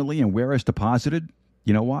ultimately and where it's deposited,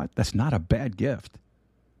 you know what? That's not a bad gift.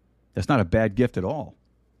 That's not a bad gift at all.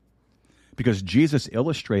 Because Jesus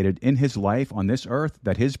illustrated in his life on this earth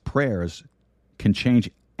that his prayers can change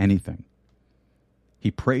anything.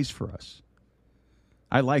 He prays for us.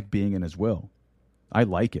 I like being in his will. I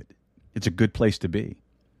like it. It's a good place to be.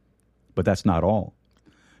 But that's not all.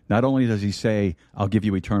 Not only does he say, I'll give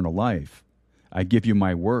you eternal life, I give you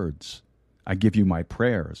my words, I give you my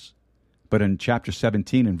prayers. But in chapter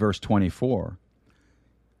 17 and verse 24,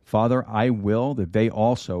 Father, I will that they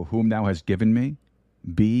also, whom thou hast given me,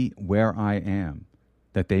 be where I am,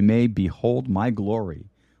 that they may behold my glory,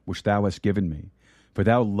 which thou hast given me. For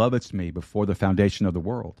thou lovedst me before the foundation of the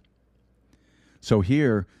world. So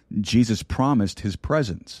here, Jesus promised his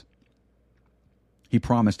presence. He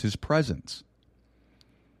promised his presence.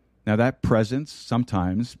 Now that presence,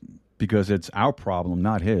 sometimes, because it's our problem,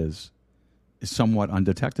 not his, is somewhat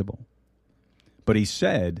undetectable. But he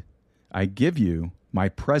said, I give you my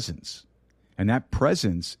presence. And that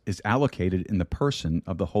presence is allocated in the person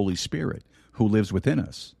of the Holy Spirit who lives within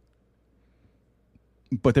us.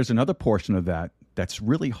 But there's another portion of that that's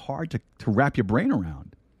really hard to wrap your brain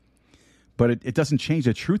around. But it doesn't change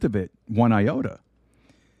the truth of it one iota.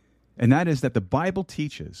 And that is that the Bible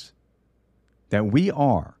teaches that we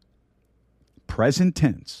are, present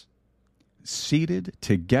tense, seated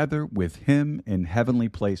together with him in heavenly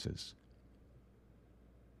places.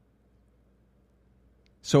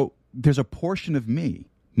 So there's a portion of me,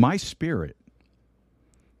 my spirit.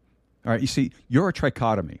 All right, you see, you're a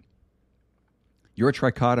trichotomy. You're a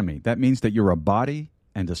trichotomy. That means that you're a body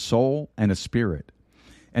and a soul and a spirit.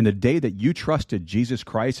 And the day that you trusted Jesus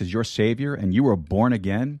Christ as your Savior and you were born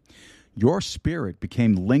again, Your spirit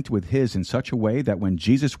became linked with his in such a way that when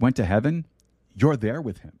Jesus went to heaven, you're there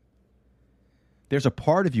with him. There's a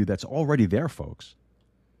part of you that's already there, folks.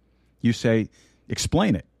 You say,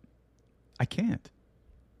 explain it. I can't.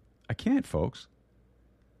 I can't, folks.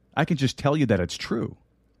 I can just tell you that it's true.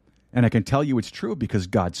 And I can tell you it's true because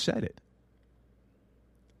God said it.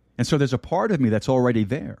 And so there's a part of me that's already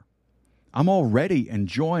there. I'm already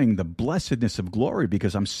enjoying the blessedness of glory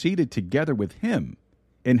because I'm seated together with him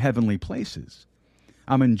in heavenly places.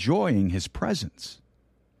 I'm enjoying his presence.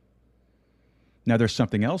 Now there's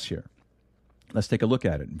something else here. Let's take a look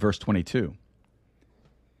at it. Verse 22.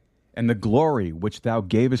 And the glory which thou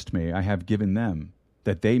gavest me, I have given them,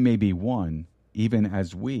 that they may be one, even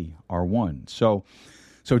as we are one. So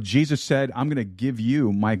Jesus said, I'm going to give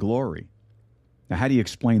you my glory. Now, how do you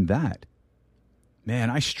explain that? Man,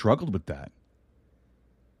 I struggled with that.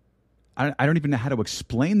 I don't even know how to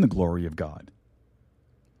explain the glory of God.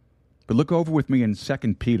 But look over with me in 2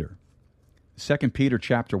 Peter. 2 Peter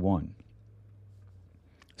chapter 1.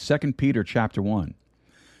 2 Peter chapter 1.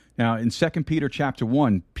 Now, in 2 Peter chapter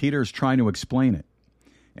 1, Peter is trying to explain it.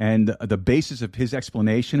 And the basis of his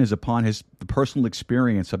explanation is upon the personal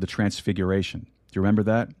experience of the transfiguration. Do you remember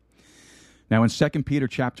that? Now, in 2 Peter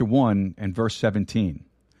chapter 1 and verse 17,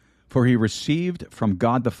 for he received from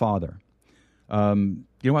God the Father. You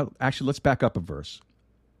know what? Actually, let's back up a verse.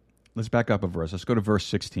 Let's go to verse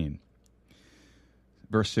 16.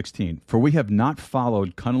 Verse 16, for we have not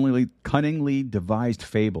followed cunningly devised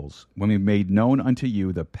fables when we made known unto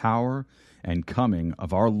you the power and coming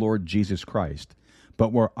of our Lord Jesus Christ,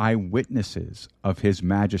 but were eyewitnesses of his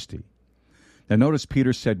majesty. Now notice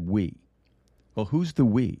Peter said we. Well, who's the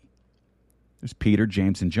we? There's Peter,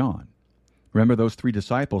 James, and John. Remember, those three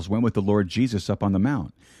disciples went with the Lord Jesus up on the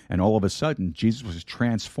mount, and all of a sudden, Jesus was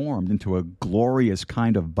transformed into a glorious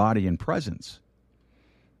kind of body and presence.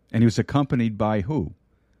 And he was accompanied by who?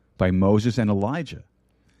 By Moses and Elijah.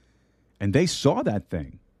 And they saw that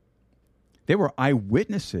thing. They were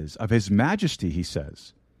eyewitnesses of his majesty, he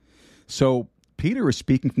says. So Peter is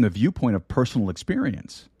speaking from the viewpoint of personal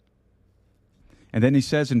experience. And then he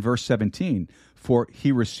says in verse 17, for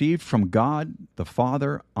he received from God the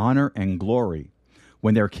Father honor and glory,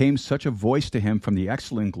 when there came such a voice to him from the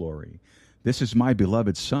excellent glory, this is my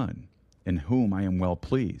beloved Son, in whom I am well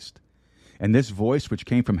pleased. And this voice which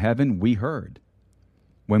came from heaven we heard,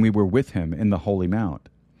 when we were with him in the Holy Mount.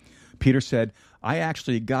 Peter said, I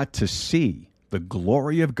actually got to see the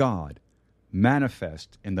glory of God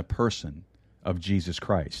manifest in the person of Jesus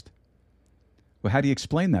Christ. Well, how do you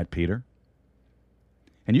explain that, Peter?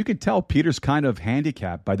 And you can tell Peter's kind of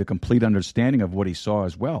handicapped by the complete understanding of what he saw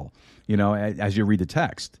as well, as you read the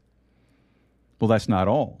text. Well, that's not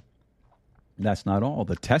all. That's not all.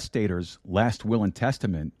 The testator's last will and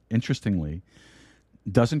testament, interestingly,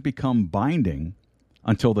 doesn't become binding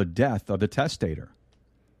until the death of the testator.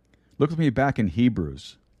 Look with me back in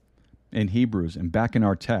Hebrews, and back in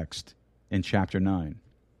our text in chapter 9.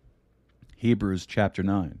 Hebrews chapter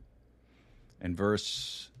 9 and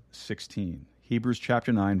verse 16. Hebrews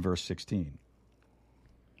chapter 9, verse 16.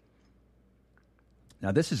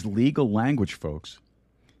 Now, this is legal language, folks.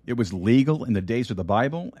 It was legal in the days of the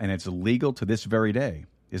Bible, and it's legal to this very day.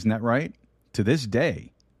 Isn't that right? To this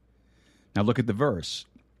day. Now, look at the verse.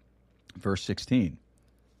 Verse 16.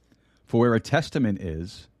 For where a testament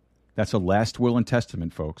is, that's a last will and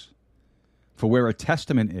testament, folks. For where a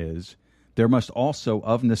testament is, there must also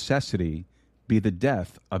of necessity be the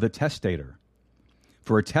death of the testator.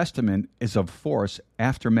 For a testament is of force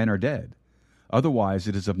after men are dead. Otherwise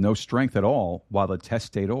it is of no strength at all while the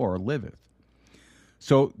testator liveth.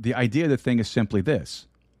 So the idea of the thing is simply this.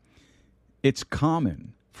 It's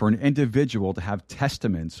common for an individual to have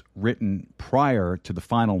testaments written prior to the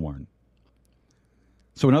final one.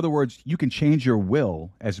 So in other words, you can change your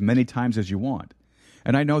will as many times as you want.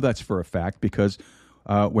 And I know that's for a fact because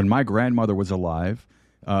when my grandmother was alive,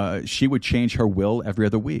 she would change her will every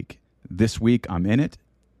other week. This week I'm in it.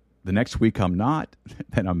 The next week I'm not.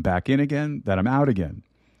 Then I'm back in again. Then I'm out again.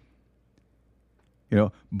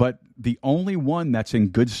 But the only one that's in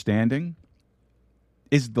good standing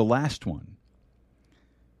is the last one.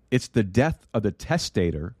 It's the death of the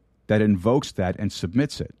testator that invokes that and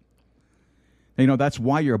submits it. That's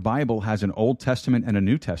why your Bible has an Old Testament and a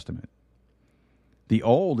New Testament. The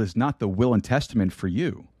Old is not the will and testament for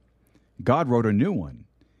you. God wrote a new one,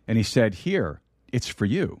 and he said, here, it's for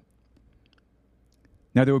you.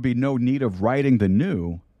 Now, there would be no need of writing the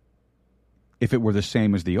new if it were the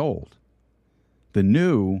same as the old. The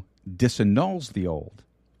new disannuls the old.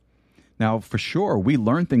 Now, for sure, we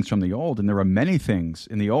learn things from the old, and there are many things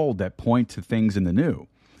in the old that point to things in the new.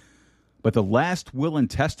 But the last will and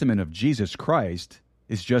testament of Jesus Christ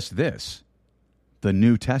is just this, the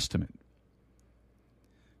New Testament.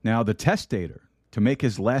 Now, the testator, to make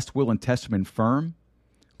his last will and testament firm,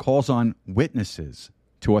 calls on witnesses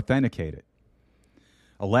to authenticate it.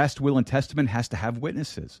 A last will and testament has to have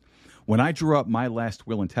witnesses. When I drew up my last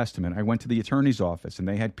will and testament, I went to the attorney's office, and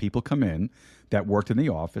they had people come in that worked in the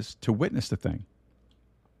office to witness the thing.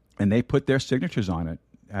 And they put their signatures on it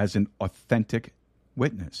as an authentic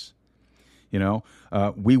witness.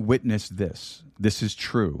 We witnessed this. This is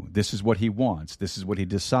true. This is what he wants. This is what he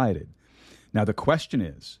decided. Now, the question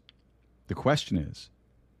is,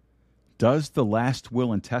 does the last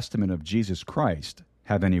will and testament of Jesus Christ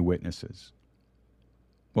have any witnesses?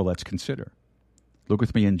 Well, let's consider. Look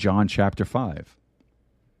with me in John chapter 5.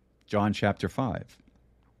 John chapter 5.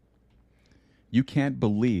 You can't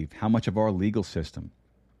believe how much of our legal system,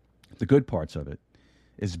 the good parts of it,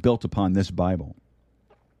 is built upon this Bible.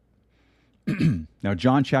 Now,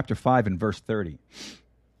 John chapter 5 and verse 30.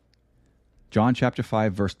 John chapter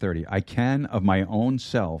 5, verse 30. I can of my own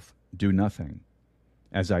self do nothing.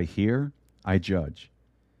 As I hear, I judge.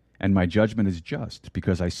 And my judgment is just,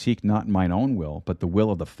 because I seek not mine own will, but the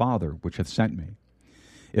will of the Father which hath sent me.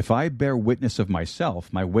 If I bear witness of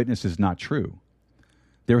myself, my witness is not true.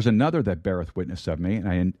 There is another that beareth witness of me,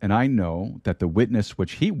 and I know that the witness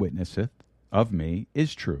which he witnesseth of me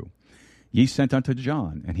is true. Ye sent unto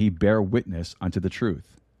John, and he bare witness unto the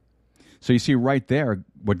truth. So you see right there,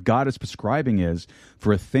 what God is prescribing is,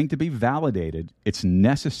 for a thing to be validated, it's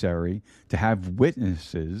necessary to have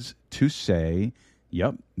witnesses to say,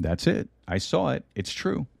 yep, that's it. I saw it. It's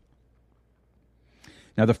true.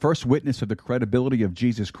 Now, the first witness of the credibility of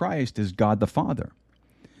Jesus Christ is God the Father.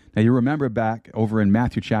 Now, you remember back over in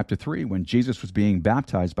Matthew chapter 3 when Jesus was being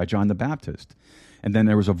baptized by John the Baptist. And then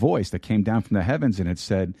there was a voice that came down from the heavens and it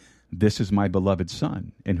said, "This is my beloved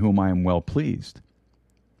Son, in whom I am well pleased."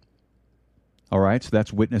 All right, so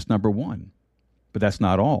that's witness number one. But that's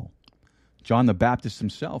not all. John the Baptist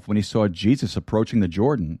himself, when he saw Jesus approaching the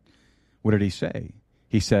Jordan, what did he say?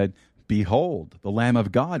 He said, "Behold, the Lamb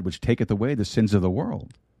of God, which taketh away the sins of the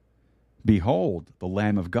world." Behold, the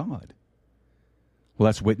Lamb of God. Well,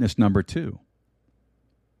 that's witness number two.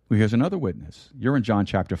 Well, here's another witness. You're in John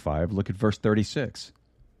chapter 5. Look at verse 36.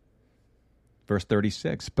 Verse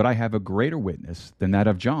 36, "But I have a greater witness than that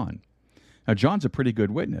of John." Now, John's a pretty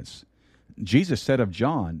good witness. Jesus said of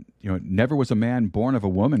John, never was a man born of a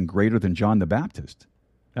woman greater than John the Baptist.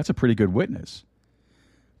 That's a pretty good witness.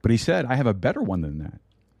 But he said, I have a better one than that.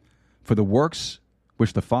 For the works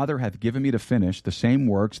which the Father hath given me to finish, the same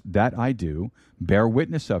works that I do, bear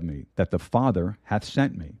witness of me, that the Father hath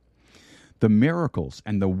sent me. The miracles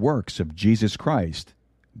and the works of Jesus Christ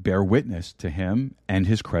bear witness to him and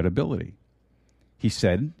his credibility. He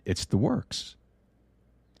said, it's the works.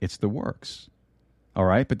 It's the works. All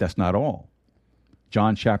right, but that's not all.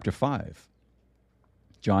 John chapter 5.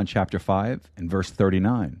 John chapter 5 and verse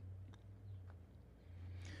 39.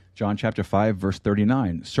 John chapter 5, verse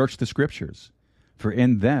 39. "Search the Scriptures, for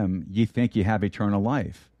in them ye think ye have eternal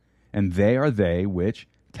life, and they are they which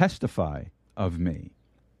testify of me."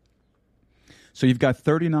 So you've got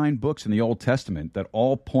 39 books in the Old Testament that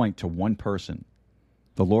all point to one person,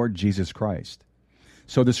 the Lord Jesus Christ.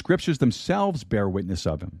 So the Scriptures themselves bear witness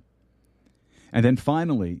of him. And then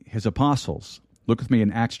finally, his apostles. Look with me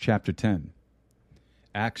in Acts chapter 10.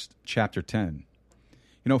 Acts chapter 10.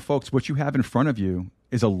 Folks, what you have in front of you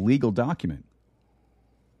is a legal document.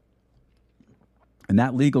 And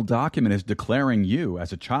that legal document is declaring you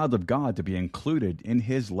as a child of God to be included in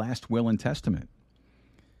his last will and testament.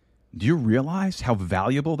 Do you realize how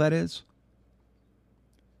valuable that is?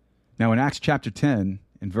 Now in Acts chapter 10,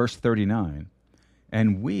 in verse 39,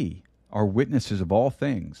 "And we are witnesses of all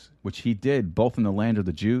things which he did both in the land of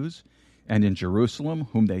the Jews and in Jerusalem,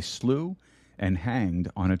 whom they slew and hanged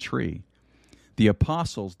on a tree. The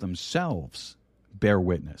apostles themselves bear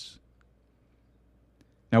witness."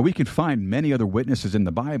 Now, we can find many other witnesses in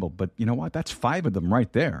the Bible, but you know what? That's 5 of them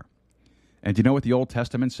right there. And do you know what the Old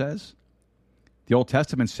Testament says? The Old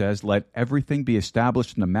Testament says, "Let everything be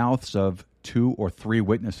established in the mouths of 2 or 3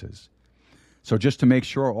 witnesses." So just to make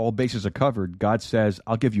sure all bases are covered, God says,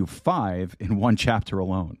 I'll give you 5 in one chapter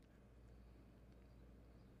alone.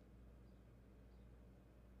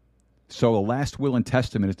 So the last will and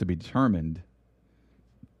testament is to be determined.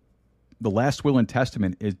 The last will and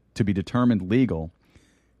testament is to be determined legal,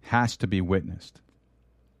 has to be witnessed.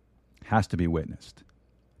 Has to be witnessed.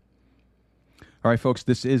 All right, folks,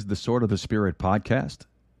 this is the Sword of the Spirit podcast.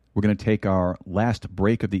 We're going to take our last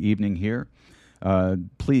break of the evening here.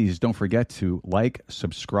 Please don't forget to like,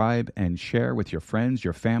 subscribe, and share with your friends,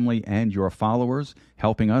 your family, and your followers,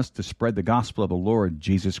 helping us to spread the gospel of the Lord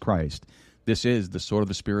Jesus Christ. This is the Sword of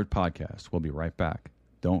the Spirit podcast. We'll be right back.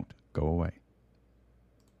 Don't go away.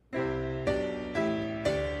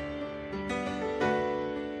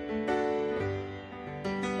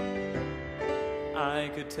 I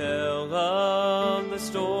could tell of the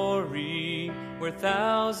story where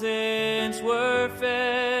thousands were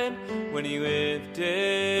fed, when he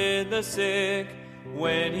lifted the sick,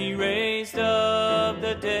 when he raised up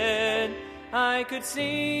the dead. I could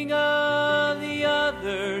sing of the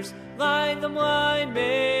others, like the blind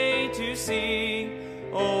made to see.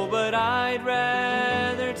 Oh, but I'd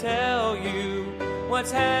rather tell you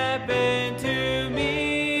what's happened to me.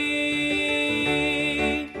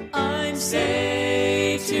 I'm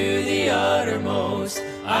saved to the uttermost.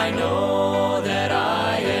 I know that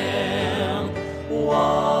I am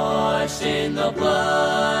washed in the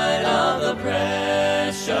blood of the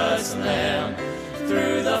precious Lamb.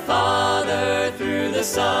 Through the Father, through the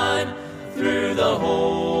Son, through the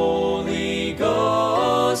Holy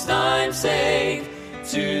Ghost, I'm saved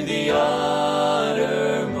to the uttermost.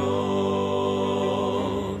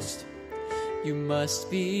 You must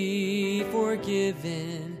be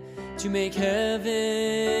forgiven to make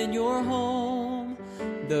heaven your home.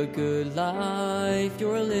 The good life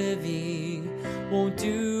you're living won't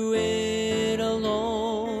do it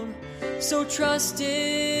alone. So trust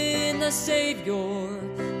in the Savior,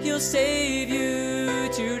 He'll save you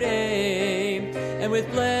today. And with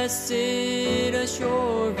blessed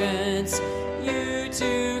assurance, you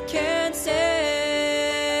too can say,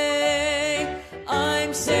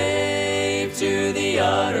 I'm saved to the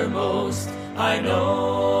uttermost. I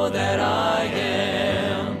know that I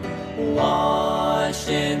am washed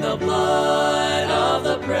in the blood of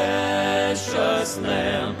the precious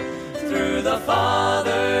Lamb. Through the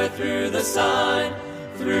Father, through the Son,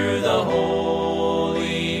 through the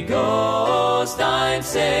Holy Ghost, I'm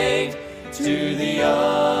saved to the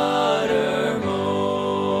uttermost.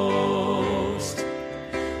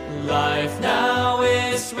 Life now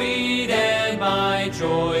is sweet and my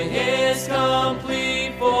joy is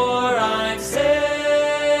complete, for I'm saved.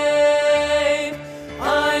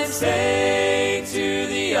 I'm saved to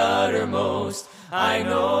the uttermost. I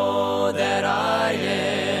know that I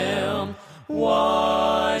am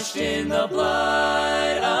washed in the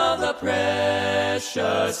blood of the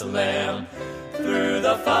precious Lamb. Through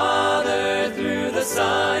the Father, through the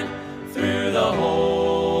Son, through the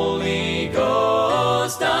Holy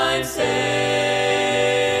Ghost, I'm saved.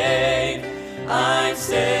 I'm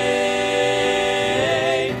saved.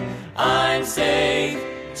 I'm saved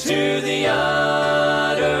to the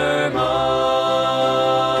uttermost.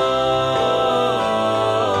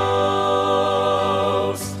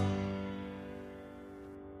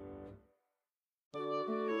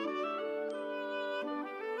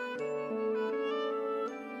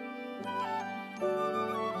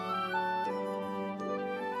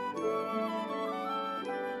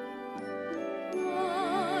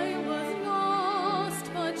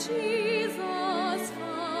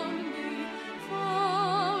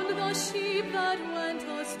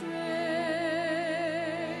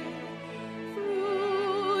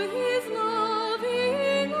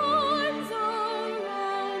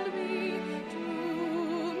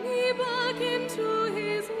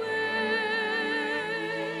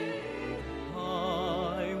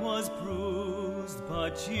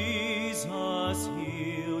 Jesus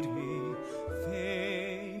healed me.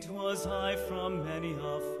 Faint was I from many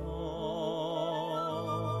a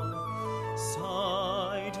fall.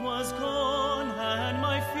 Sight was gone and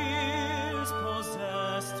my fears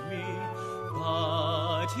possessed me,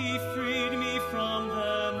 but He freed me from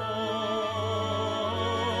them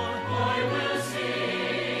all. I will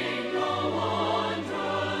sing the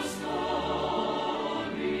wondrous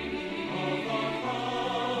story of the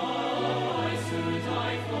Christ who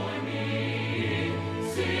died for me.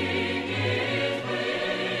 Sing it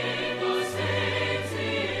with the saints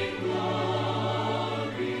in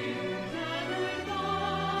glory. Gathered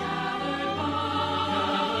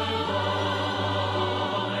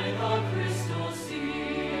by the crystal sea.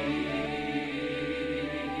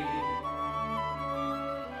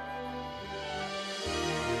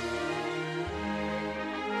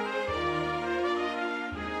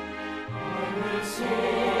 I will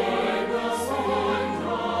sing the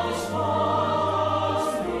wondrous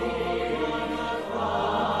story of the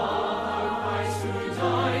Christ who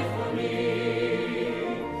died for me.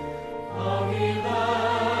 How He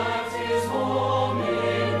left His home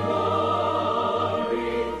in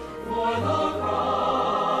glory for the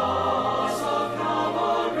cross of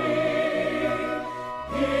Calvary.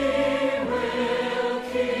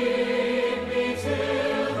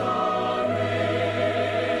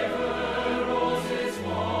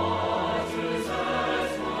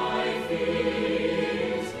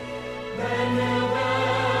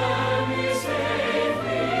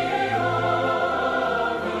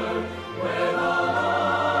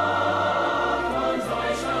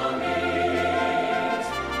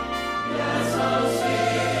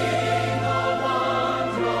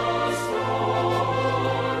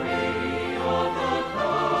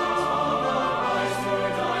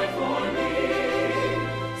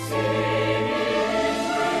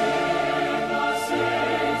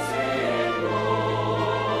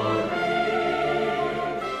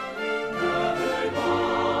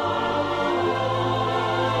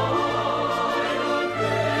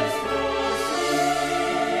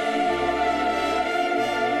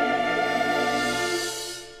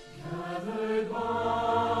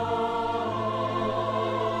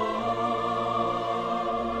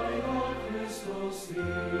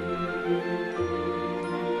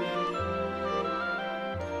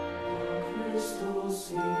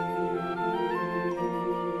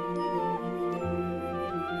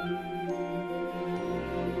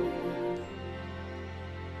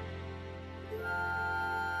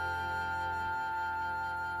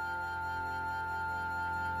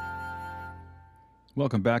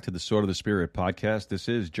 Welcome back to the Sword of the Spirit podcast. This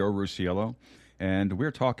is Joe Rusiello, and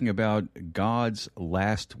we're talking about God's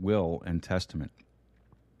last will and testament.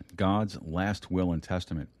 God's last will and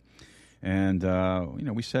testament. And,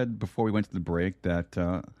 we said before we went to the break that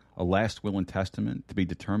a last will and testament, to be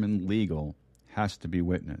determined legal, has to be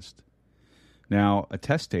witnessed. Now, a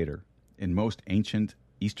testator in most ancient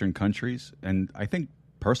Eastern countries, and I think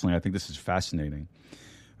this is fascinating.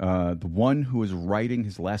 The one who is writing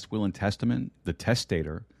his last will and testament, the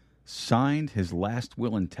testator, signed his last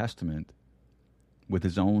will and testament with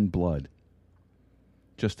his own blood.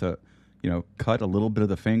 Just to, cut a little bit of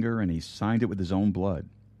the finger, and he signed it with his own blood.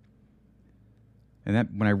 And that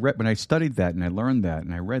when I studied that and I learned that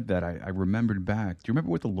and I read that, I remembered back. Do you remember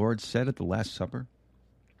what the Lord said at the Last Supper?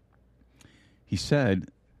 He said,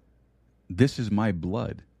 "This is my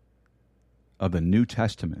blood of the New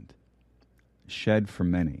Testament, shed for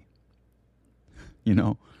many."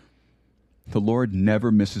 The Lord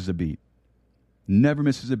never misses a beat. Never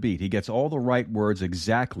misses a beat. He gets all the right words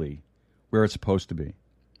exactly where it's supposed to be.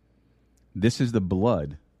 This is the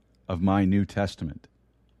blood of my New Testament.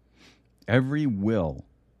 Every will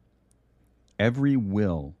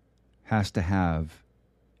has to have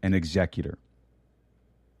an executor,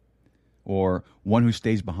 or one who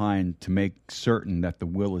stays behind to make certain that the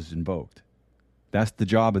will is invoked. That's the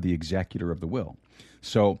job of the executor of the will.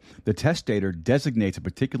 So the testator designates a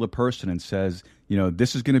particular person and says,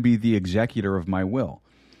 this is going to be the executor of my will.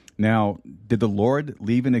 Now, did the Lord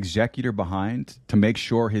leave an executor behind to make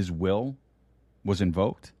sure his will was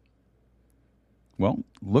invoked? Well,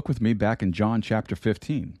 look with me back in John chapter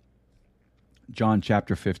 15. John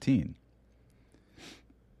chapter 15.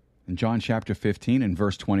 In John chapter 15 and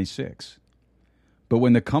verse 26. "But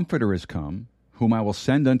when the Comforter is come, whom I will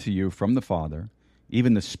send unto you from the Father,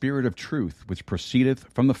 even the Spirit of truth, which proceedeth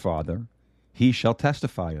from the Father, he shall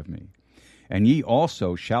testify of me. And ye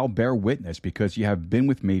also shall bear witness, because ye have been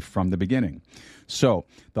with me from the beginning." So,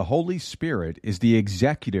 the Holy Spirit is the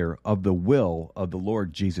executor of the will of the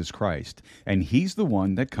Lord Jesus Christ. And he's the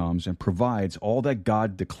one that comes and provides all that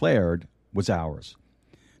God declared was ours.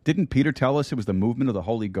 Didn't Peter tell us it was the movement of the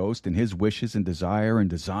Holy Ghost and his wishes and desire and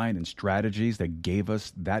design and strategies that gave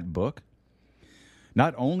us that book?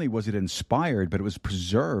 Not only was it inspired, but it was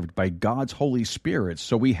preserved by God's Holy Spirit,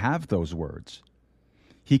 so we have those words.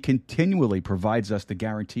 He continually provides us the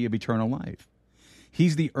guarantee of eternal life.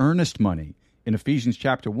 He's the earnest money in Ephesians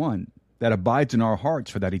chapter 1 that abides in our hearts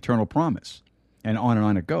for that eternal promise. And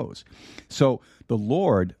on it goes. So the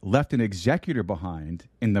Lord left an executor behind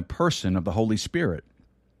in the person of the Holy Spirit.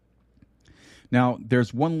 Now,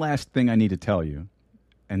 there's one last thing I need to tell you,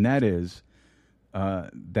 and that is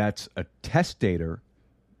that a testator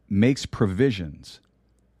makes provisions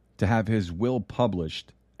to have his will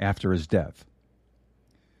published after his death.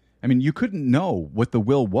 I mean, you couldn't know what the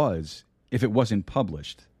will was if it wasn't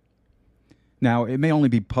published. Now, it may only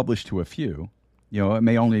be published to a few. It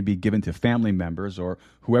may only be given to family members or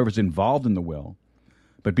whoever's involved in the will.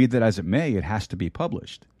 But be that as it may, it has to be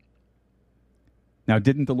published. Now,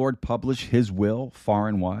 didn't the Lord publish his will far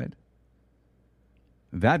and wide?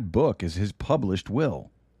 That book is his published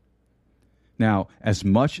will. Now, as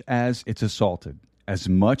much as it's assaulted, as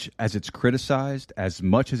much as it's criticized, as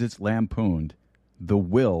much as it's lampooned, the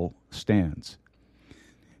will stands.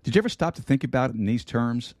 Did you ever stop to think about it in these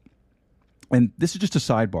terms? And this is just a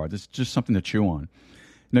sidebar. This is just something to chew on.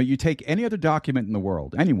 Now, you take any other document in the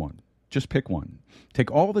world, anyone, just pick one.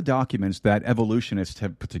 Take all the documents that evolutionists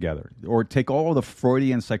have put together, or take all the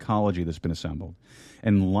Freudian psychology that's been assembled,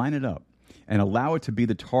 and line it up, and allow it to be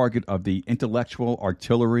the target of the intellectual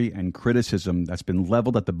artillery and criticism that's been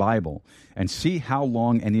leveled at the Bible, and see how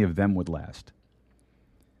long any of them would last.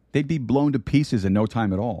 They'd be blown to pieces in no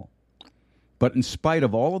time at all. But in spite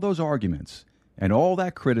of all of those arguments and all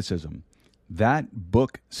that criticism, that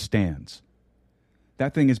book stands.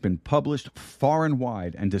 That thing has been published far and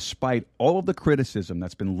wide, and despite all of the criticism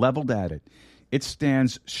that's been leveled at it, it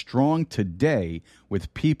stands strong today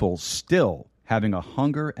with people still having a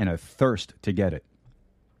hunger and a thirst to get it.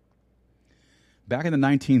 Back in the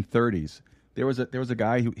 1930s, there was a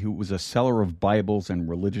guy who was a seller of Bibles and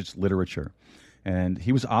religious literature, and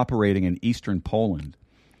he was operating in eastern Poland.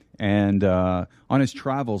 And on his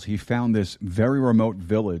travels, he found this very remote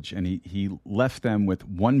village, and he left them with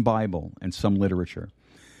one Bible and some literature.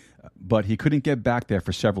 But he couldn't get back there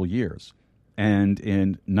for several years. And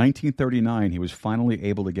in 1939, he was finally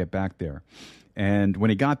able to get back there. And when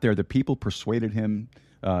he got there, the people persuaded him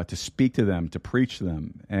to speak to them, to preach to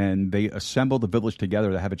them. And they assembled the village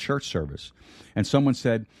together to have a church service. And someone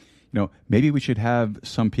said, maybe we should have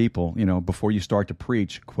some people, before you start to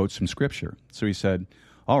preach, quote some scripture. So he said,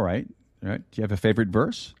 all right, Right? Do you have a favorite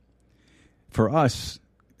verse? For us,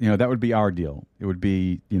 that would be our deal. It would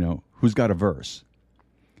be, who's got a verse?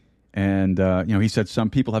 And, he said some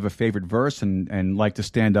people have a favorite verse and like to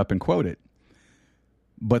stand up and quote it.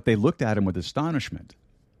 But they looked at him with astonishment.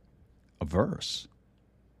 A verse?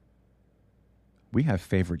 We have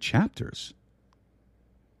favorite chapters.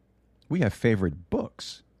 We have favorite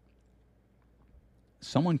books.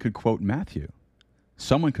 Someone could quote Matthew.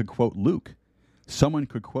 Someone could quote Luke. Someone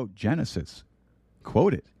could quote Genesis.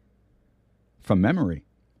 Quote it from memory.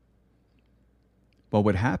 Well,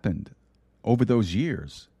 what happened over those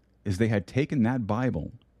years is they had taken that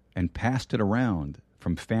Bible and passed it around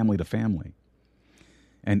from family to family.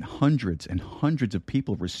 And hundreds of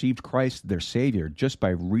people received Christ, their Savior, just by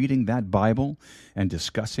reading that Bible and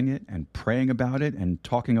discussing it and praying about it and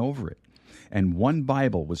talking over it. And one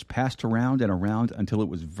Bible was passed around and around until it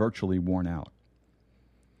was virtually worn out.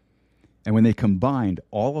 And when they combined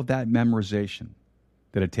all of that memorization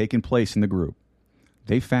that had taken place in the group,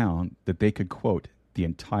 they found that they could quote the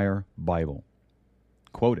entire Bible.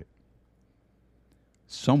 Quote it.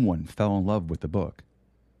 Someone fell in love with the book.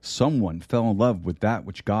 Someone fell in love with that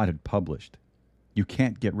which God had published. You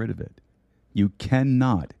can't get rid of it. You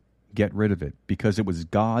cannot get rid of it because it was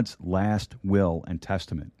God's last will and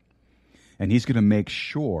testament. And he's going to make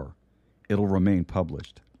sure it'll remain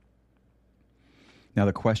published. Now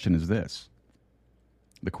the question is this.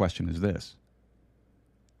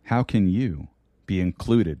 How can you be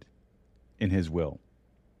included in his will?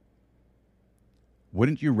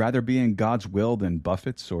 Wouldn't you rather be in God's will than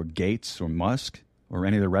Buffett's or Gates or Musk or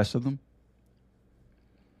any of the rest of them?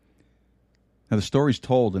 Now, the story's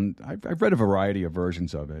told, and I've read a variety of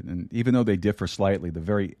versions of it, and even though they differ slightly, the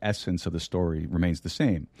very essence of the story remains the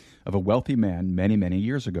same, of a wealthy man many, many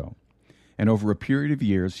years ago. And over a period of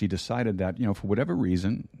years, he decided that, for whatever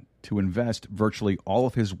reason, to invest virtually all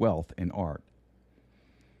of his wealth in art.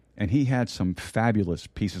 And he had some fabulous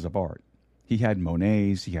pieces of art. He had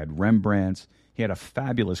Monets, he had Rembrandts, he had a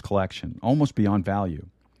fabulous collection, almost beyond value.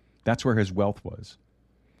 That's where his wealth was.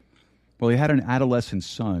 Well, he had an adolescent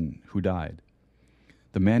son who died.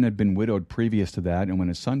 The man had been widowed previous to that, and when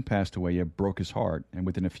his son passed away, it broke his heart, and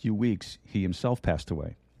within a few weeks, he himself passed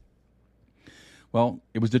away. Well,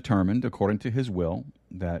 it was determined, according to his will,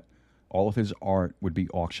 that all of his art would be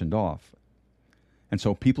auctioned off. And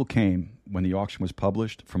so people came when the auction was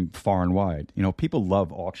published from far and wide. People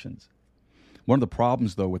love auctions. One of the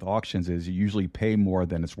problems, though, with auctions is you usually pay more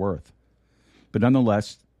than it's worth. But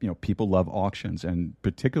nonetheless, people love auctions, and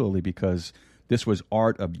particularly because this was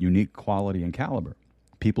art of unique quality and caliber.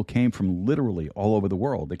 People came from literally all over the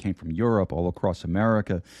world. They came from Europe, all across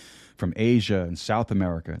America, from Asia and South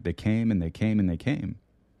America. They came and they came and they came.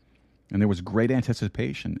 And there was great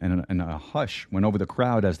anticipation, and a hush went over the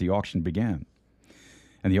crowd as the auction began.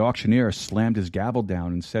 And the auctioneer slammed his gavel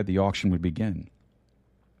down and said the auction would begin.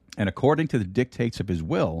 And according to the dictates of his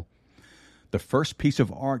will, the first piece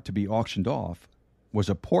of art to be auctioned off was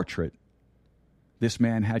a portrait this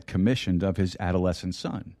man had commissioned of his adolescent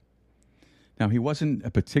son. Now, he wasn't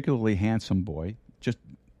a particularly handsome boy, just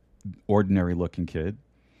ordinary-looking kid.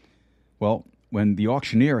 Well, when the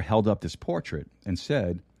auctioneer held up this portrait and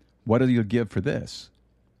said, "What do you give for this?"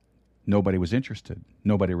 nobody was interested.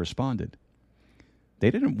 Nobody responded.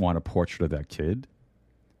 They didn't want a portrait of that kid.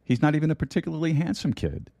 He's not even a particularly handsome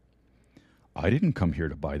kid. I didn't come here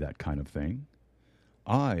to buy that kind of thing.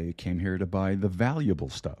 I came here to buy the valuable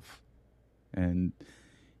stuff. And,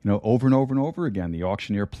 over and over and over again, the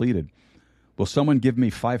auctioneer pleaded, "Will someone give me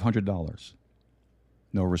 $500?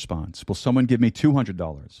 No response. Will someone give me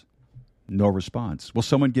 $200? No response. Will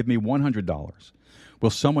someone give me $100? Will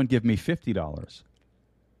someone give me $50?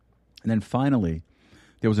 And then finally,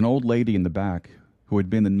 there was an old lady in the back who had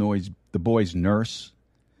been the boy's nurse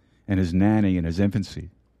and his nanny in his infancy.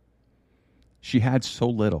 She had so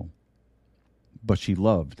little, but she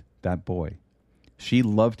loved that boy. She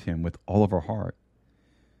loved him with all of her heart.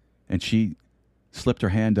 And she slipped her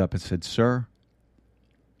hand up and said, "Sir,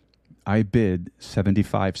 I bid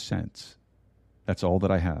 75 cents. That's all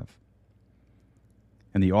that I have."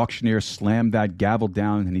 And the auctioneer slammed that gavel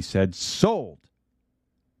down and he said, "Sold."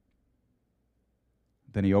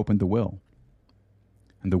 Then he opened the will.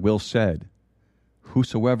 And the will said,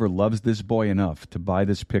 "Whosoever loves this boy enough to buy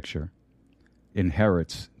this picture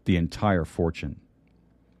inherits the entire fortune."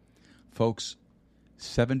 Folks,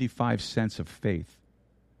 75 cents of faith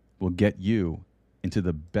will get you into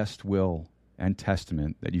the best will and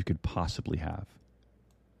testament that you could possibly have.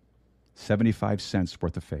 75 cents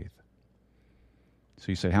worth of faith.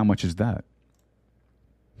 So you say, how much is that?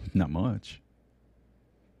 Not much.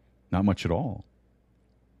 Not much at all.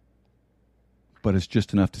 but it's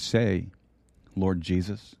just enough to say, Lord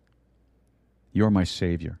Jesus, you're my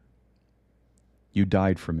Savior. You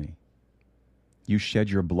died for me. You shed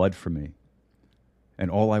your blood for me. And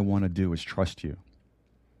all I want to do is trust you.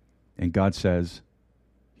 And God says,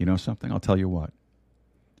 you know something? I'll tell you what.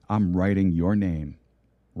 I'm writing your name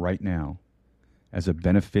right now as a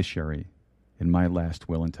beneficiary in my last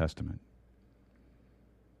will and testament.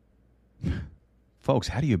 Folks,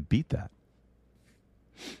 how do you beat that?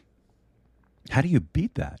 How do you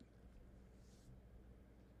beat that?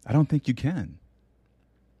 I don't think you can.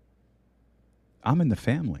 I'm in the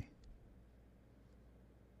family.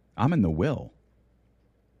 I'm in the will.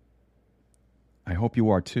 I hope you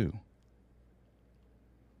are too.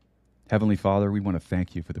 Heavenly Father, we want to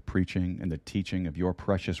thank you for the preaching and the teaching of your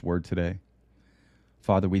precious word today.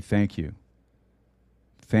 Father, we thank you.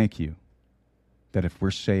 Thank you that if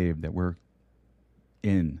we're saved, that we're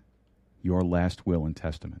in your last will and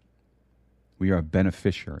testament. We are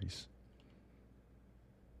beneficiaries.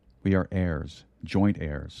 We are heirs, joint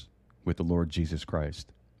heirs with the Lord Jesus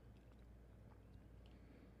Christ.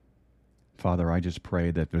 Father, I just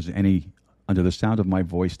pray that if there's any under the sound of my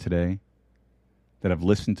voice today that have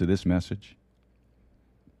listened to this message,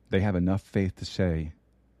 they have enough faith to say,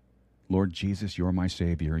 Lord Jesus, you're my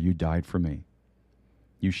Savior. You died for me.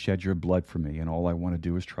 You shed your blood for me, and all I want to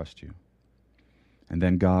do is trust you. And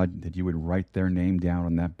then, God, that you would write their name down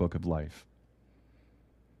in that book of life.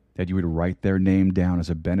 That you would write their name down as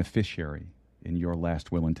a beneficiary in your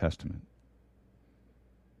last will and testament.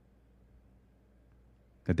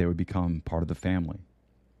 That they would become part of the family.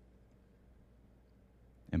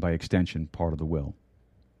 And by extension, part of the will.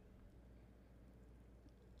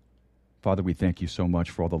 Father, we thank you so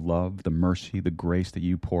much for all the love, the mercy, the grace that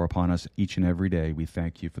you pour upon us each and every day. We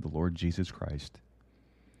thank you for the Lord Jesus Christ.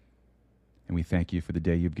 And we thank you for the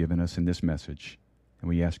day you've given us in this message. And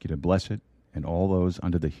we ask you to bless it and all those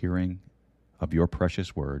under the hearing of your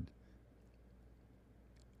precious word.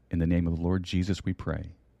 In the name of the Lord Jesus we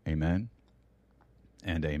pray. Amen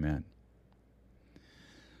and amen.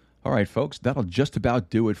 All right, folks, that'll just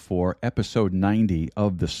about do it for episode 90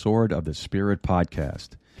 of the Sword of the Spirit podcast.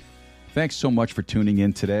 Thanks so much for tuning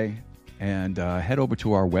in today. And head over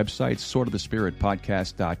to our website,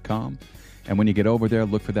 swordofthespiritpodcast.com. And when you get over there,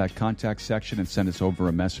 look for that contact section and send us over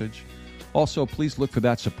a message. Also, please look for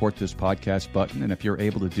that support this podcast button. And if you're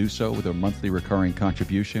able to do so with a monthly recurring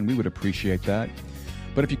contribution, we would appreciate that.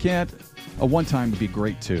 But if you can't, a one-time would be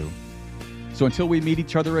great too. So until we meet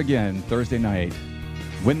each other again Thursday night,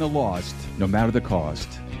 win the lost, no matter the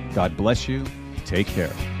cost. God bless you. Take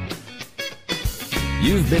care.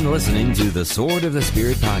 You've been listening to the Sword of the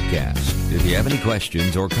Spirit podcast. If you have any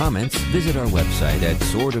questions or comments, visit our website at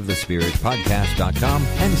swordofthespiritpodcast.com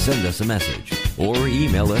and send us a message. Or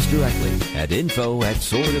email us directly at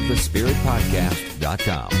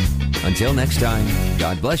info@swordofthespiritpodcast.com. Until next time,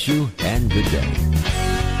 God bless you and good day.